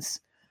reasons.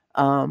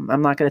 I'm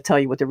not going to tell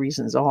you what the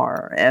reasons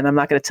are, and I'm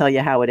not going to tell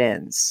you how it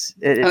ends.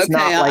 It's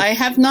not like, I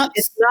have not.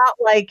 It's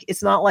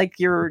not like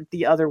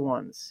the other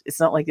ones. It's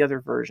not like the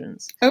other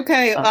versions.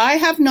 Okay, I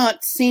have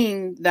not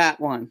seen that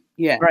one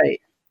yet.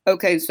 Right.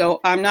 Okay, so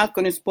I'm not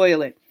going to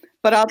spoil it,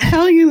 but I'll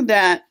tell you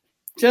that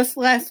just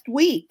last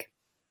week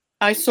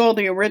I saw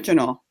the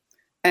original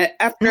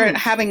after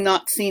having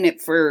not seen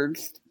it for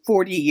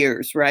 40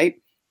 years, right?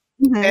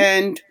 Mm-hmm.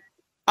 And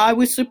I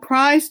was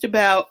surprised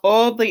about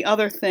all the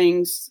other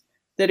things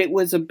that it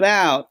was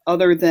about,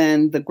 other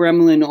than the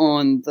gremlin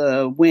on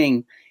the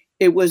wing.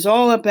 It was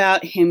all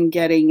about him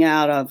getting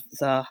out of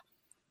the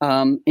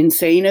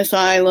insane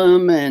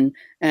asylum,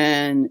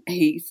 and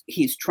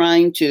he's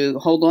trying to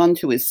hold on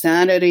to his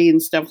sanity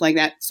and stuff like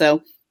that.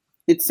 So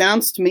it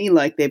sounds to me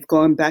like they've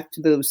gone back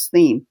to those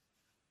themes.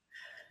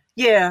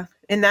 Yeah,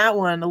 in that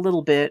one a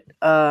little bit.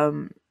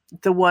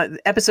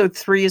 Episode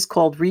 3 is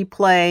called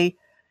Replay.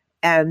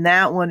 And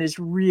that one is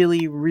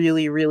really,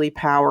 really, really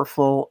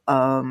powerful.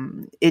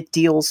 It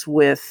deals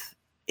with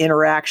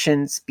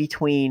interactions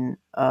between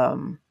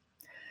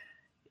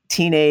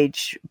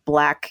teenage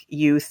Black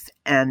youth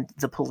and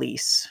the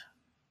police.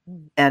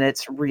 And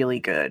it's really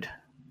good.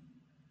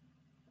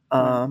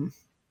 A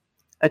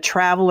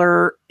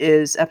Traveler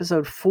is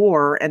episode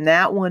 4, and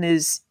that one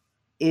is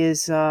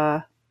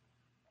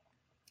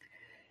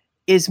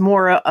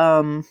more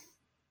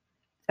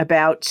a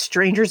about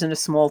strangers in a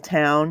small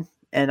town,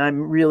 and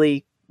I'm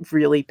really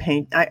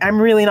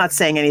I'm really not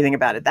saying anything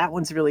about it. That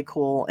one's really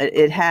cool.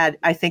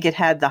 I think it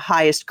had the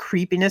highest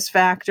creepiness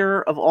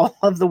factor of all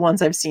of the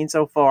ones I've seen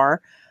so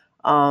far.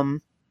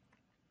 And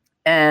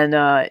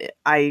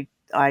I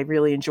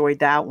really enjoyed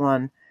that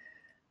one.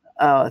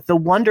 The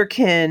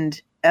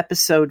Wonderkind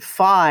episode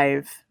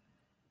 5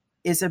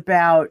 is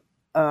about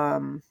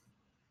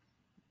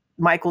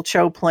Michael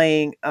Cho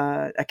playing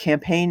a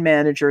campaign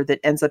manager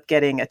that ends up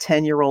getting a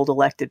 10-year-old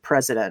elected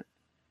president.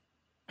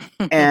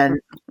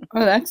 And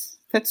oh, that's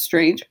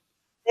strange.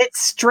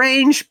 It's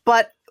strange,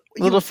 but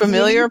a little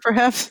familiar,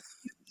 perhaps.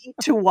 You need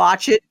to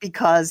watch it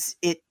because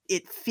it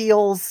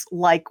feels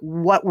like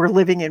what we're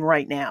living in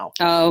right now.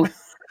 Oh,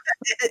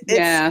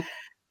 yeah.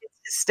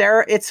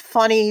 It's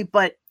funny,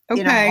 but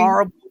okay. In a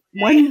horrible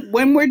way.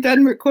 When we're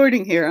done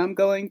recording here, I'm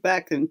going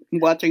back and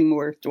watching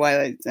more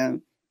Twilight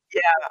Zone.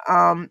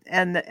 Yeah.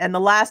 And the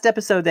last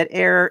episode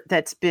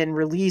that's been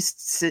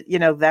released,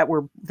 that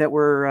we're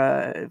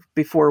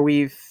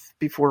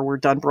before we're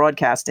done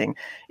broadcasting,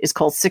 is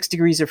called 6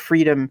 Degrees of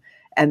Freedom,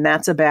 and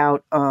that's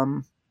about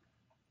a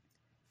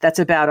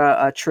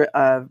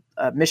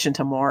mission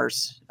to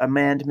Mars, a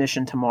manned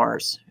mission to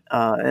Mars,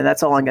 and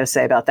that's all I'm going to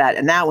say about that.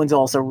 And that one's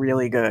also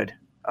really good.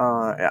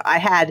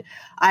 I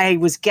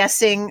was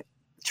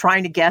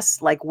trying to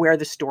guess like where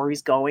the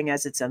story's going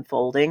as it's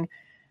unfolding,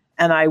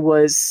 and I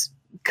was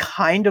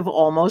kind of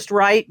almost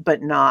right,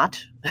 but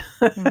not.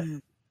 Mm-hmm.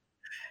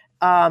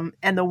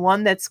 And the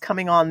one that's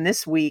coming on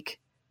this week,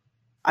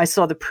 I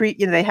saw they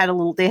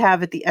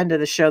have at the end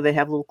of the show, they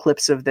have little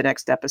clips of the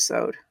next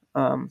episode.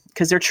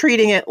 Cause they're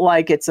treating it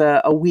like it's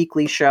a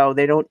weekly show.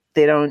 They don't,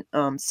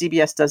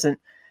 CBS doesn't,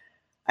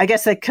 I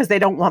guess cause they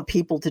don't want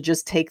people to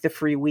just take the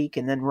free week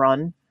and then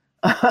run.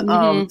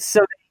 Mm-hmm.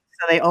 So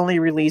they only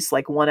release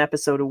like one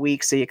episode a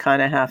week. So you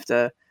kind of have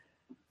to,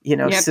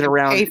 sit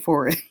around. Pay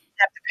for it. You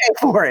have to pay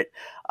for it.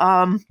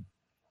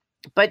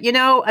 But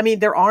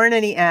there aren't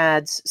any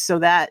ads, so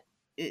that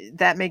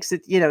makes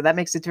it, that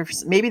makes it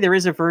different. Maybe there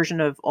is a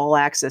version of All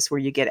Access where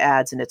you get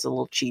ads and it's a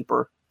little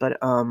cheaper, but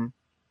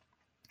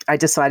I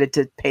decided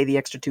to pay the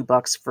extra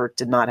 $2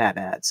 to not have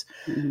ads.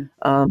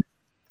 Mm-hmm.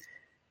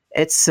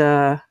 It's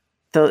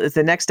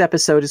the next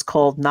episode is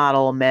called Not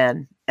All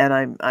Men,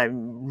 and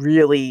I'm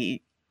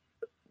really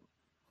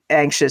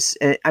anxious.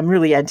 I'm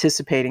really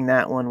anticipating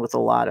that one with a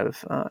lot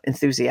of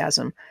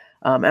enthusiasm.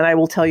 And I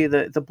will tell you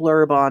the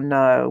blurb on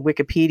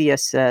Wikipedia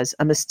says,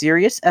 a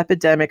mysterious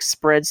epidemic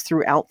spreads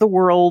throughout the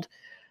world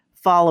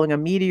following a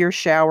meteor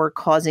shower,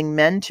 causing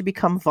men to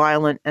become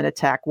violent and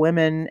attack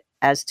women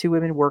as 2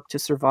 women work to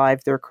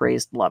survive their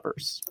crazed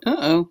lovers.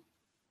 Uh-oh.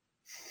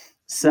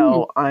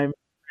 So I'm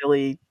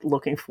really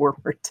looking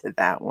forward to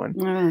that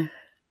one.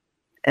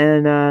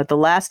 And the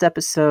last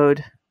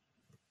episode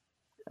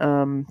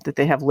that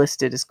they have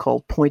listed is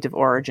called Point of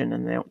Origin,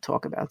 and they don't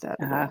talk about that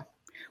at all.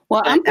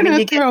 Well, I'm going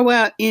to throw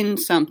out in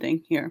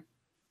something here.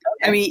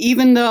 Okay. I mean,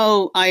 even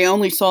though I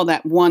only saw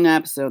that one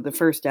episode, the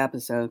first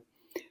episode,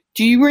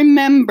 do you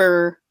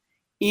remember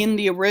in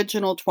the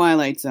original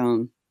Twilight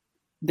Zone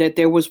that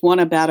there was one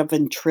about a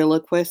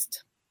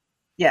ventriloquist?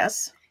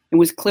 Yes. It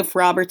was Cliff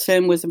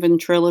Robertson was a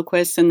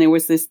ventriloquist, and there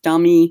was this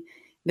dummy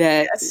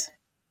that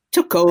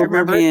took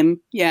over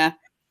him. Yeah.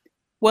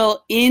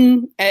 Well,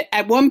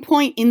 at one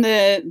point in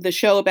the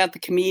show about the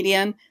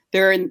comedian,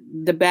 they're in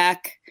the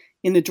back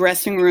in the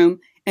dressing room,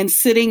 and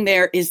sitting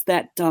there is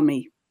that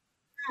dummy.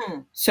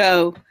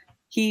 So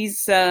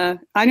he's, I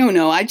don't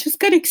know. I just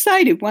got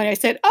excited when I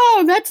said,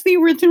 oh, that's the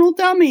original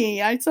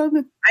dummy. I saw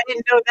that. I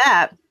didn't know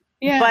that.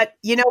 Yeah. But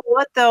you know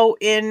what, though?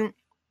 In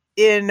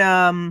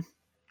the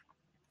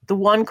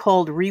one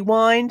called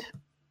Rewind,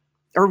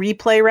 or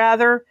Replay,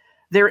 rather,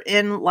 they're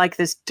in like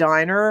this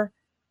diner,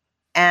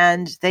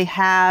 and they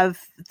have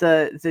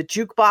the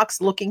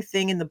jukebox looking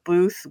thing in the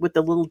booth with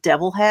the little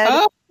devil head.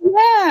 Oh,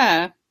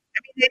 yeah. I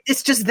mean,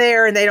 it's just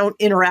there, and they don't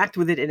interact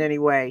with it in any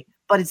way,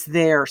 but it's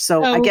there.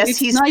 So I guess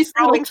he's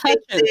throwing things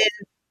in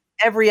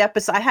every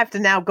episode. I have to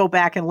now go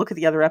back and look at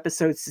the other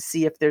episodes to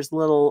see if there's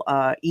little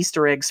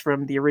Easter eggs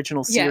from the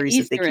original series.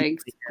 Yeah, Easter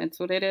eggs. That's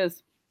what it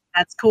is.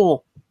 That's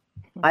cool.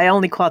 I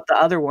only caught the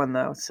other one,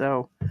 though.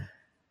 So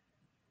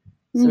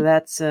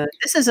that's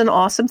this is an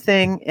awesome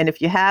thing. And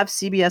if you have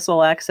CBS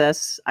All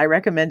Access, I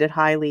recommend it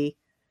highly.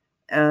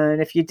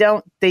 And if you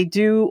don't, they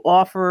do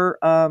offer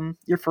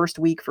your first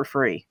week for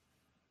free.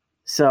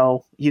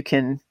 So you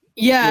can,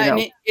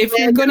 and if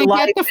you're going to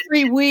get the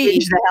free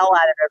week, the hell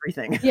out of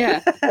everything.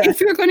 Yeah,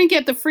 if you're going to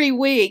get the free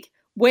week,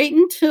 wait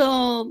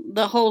until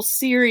the whole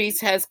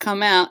series has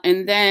come out,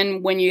 and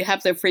then when you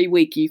have the free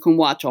week, you can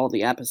watch all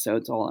the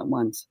episodes all at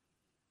once.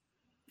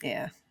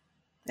 Yeah,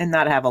 and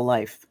not have a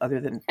life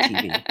other than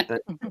TV.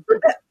 But.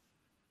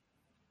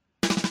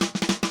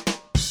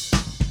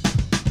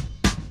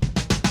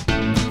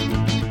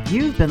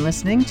 You've been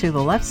listening to the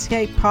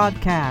Leftscape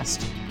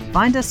podcast.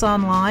 Find us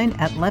online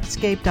at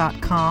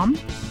leftscape.com,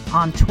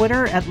 on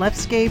Twitter at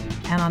Leftscape,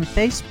 and on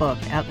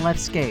Facebook at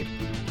Leftscape.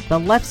 The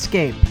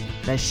Leftscape,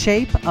 the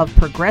shape of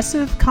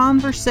progressive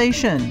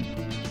conversation.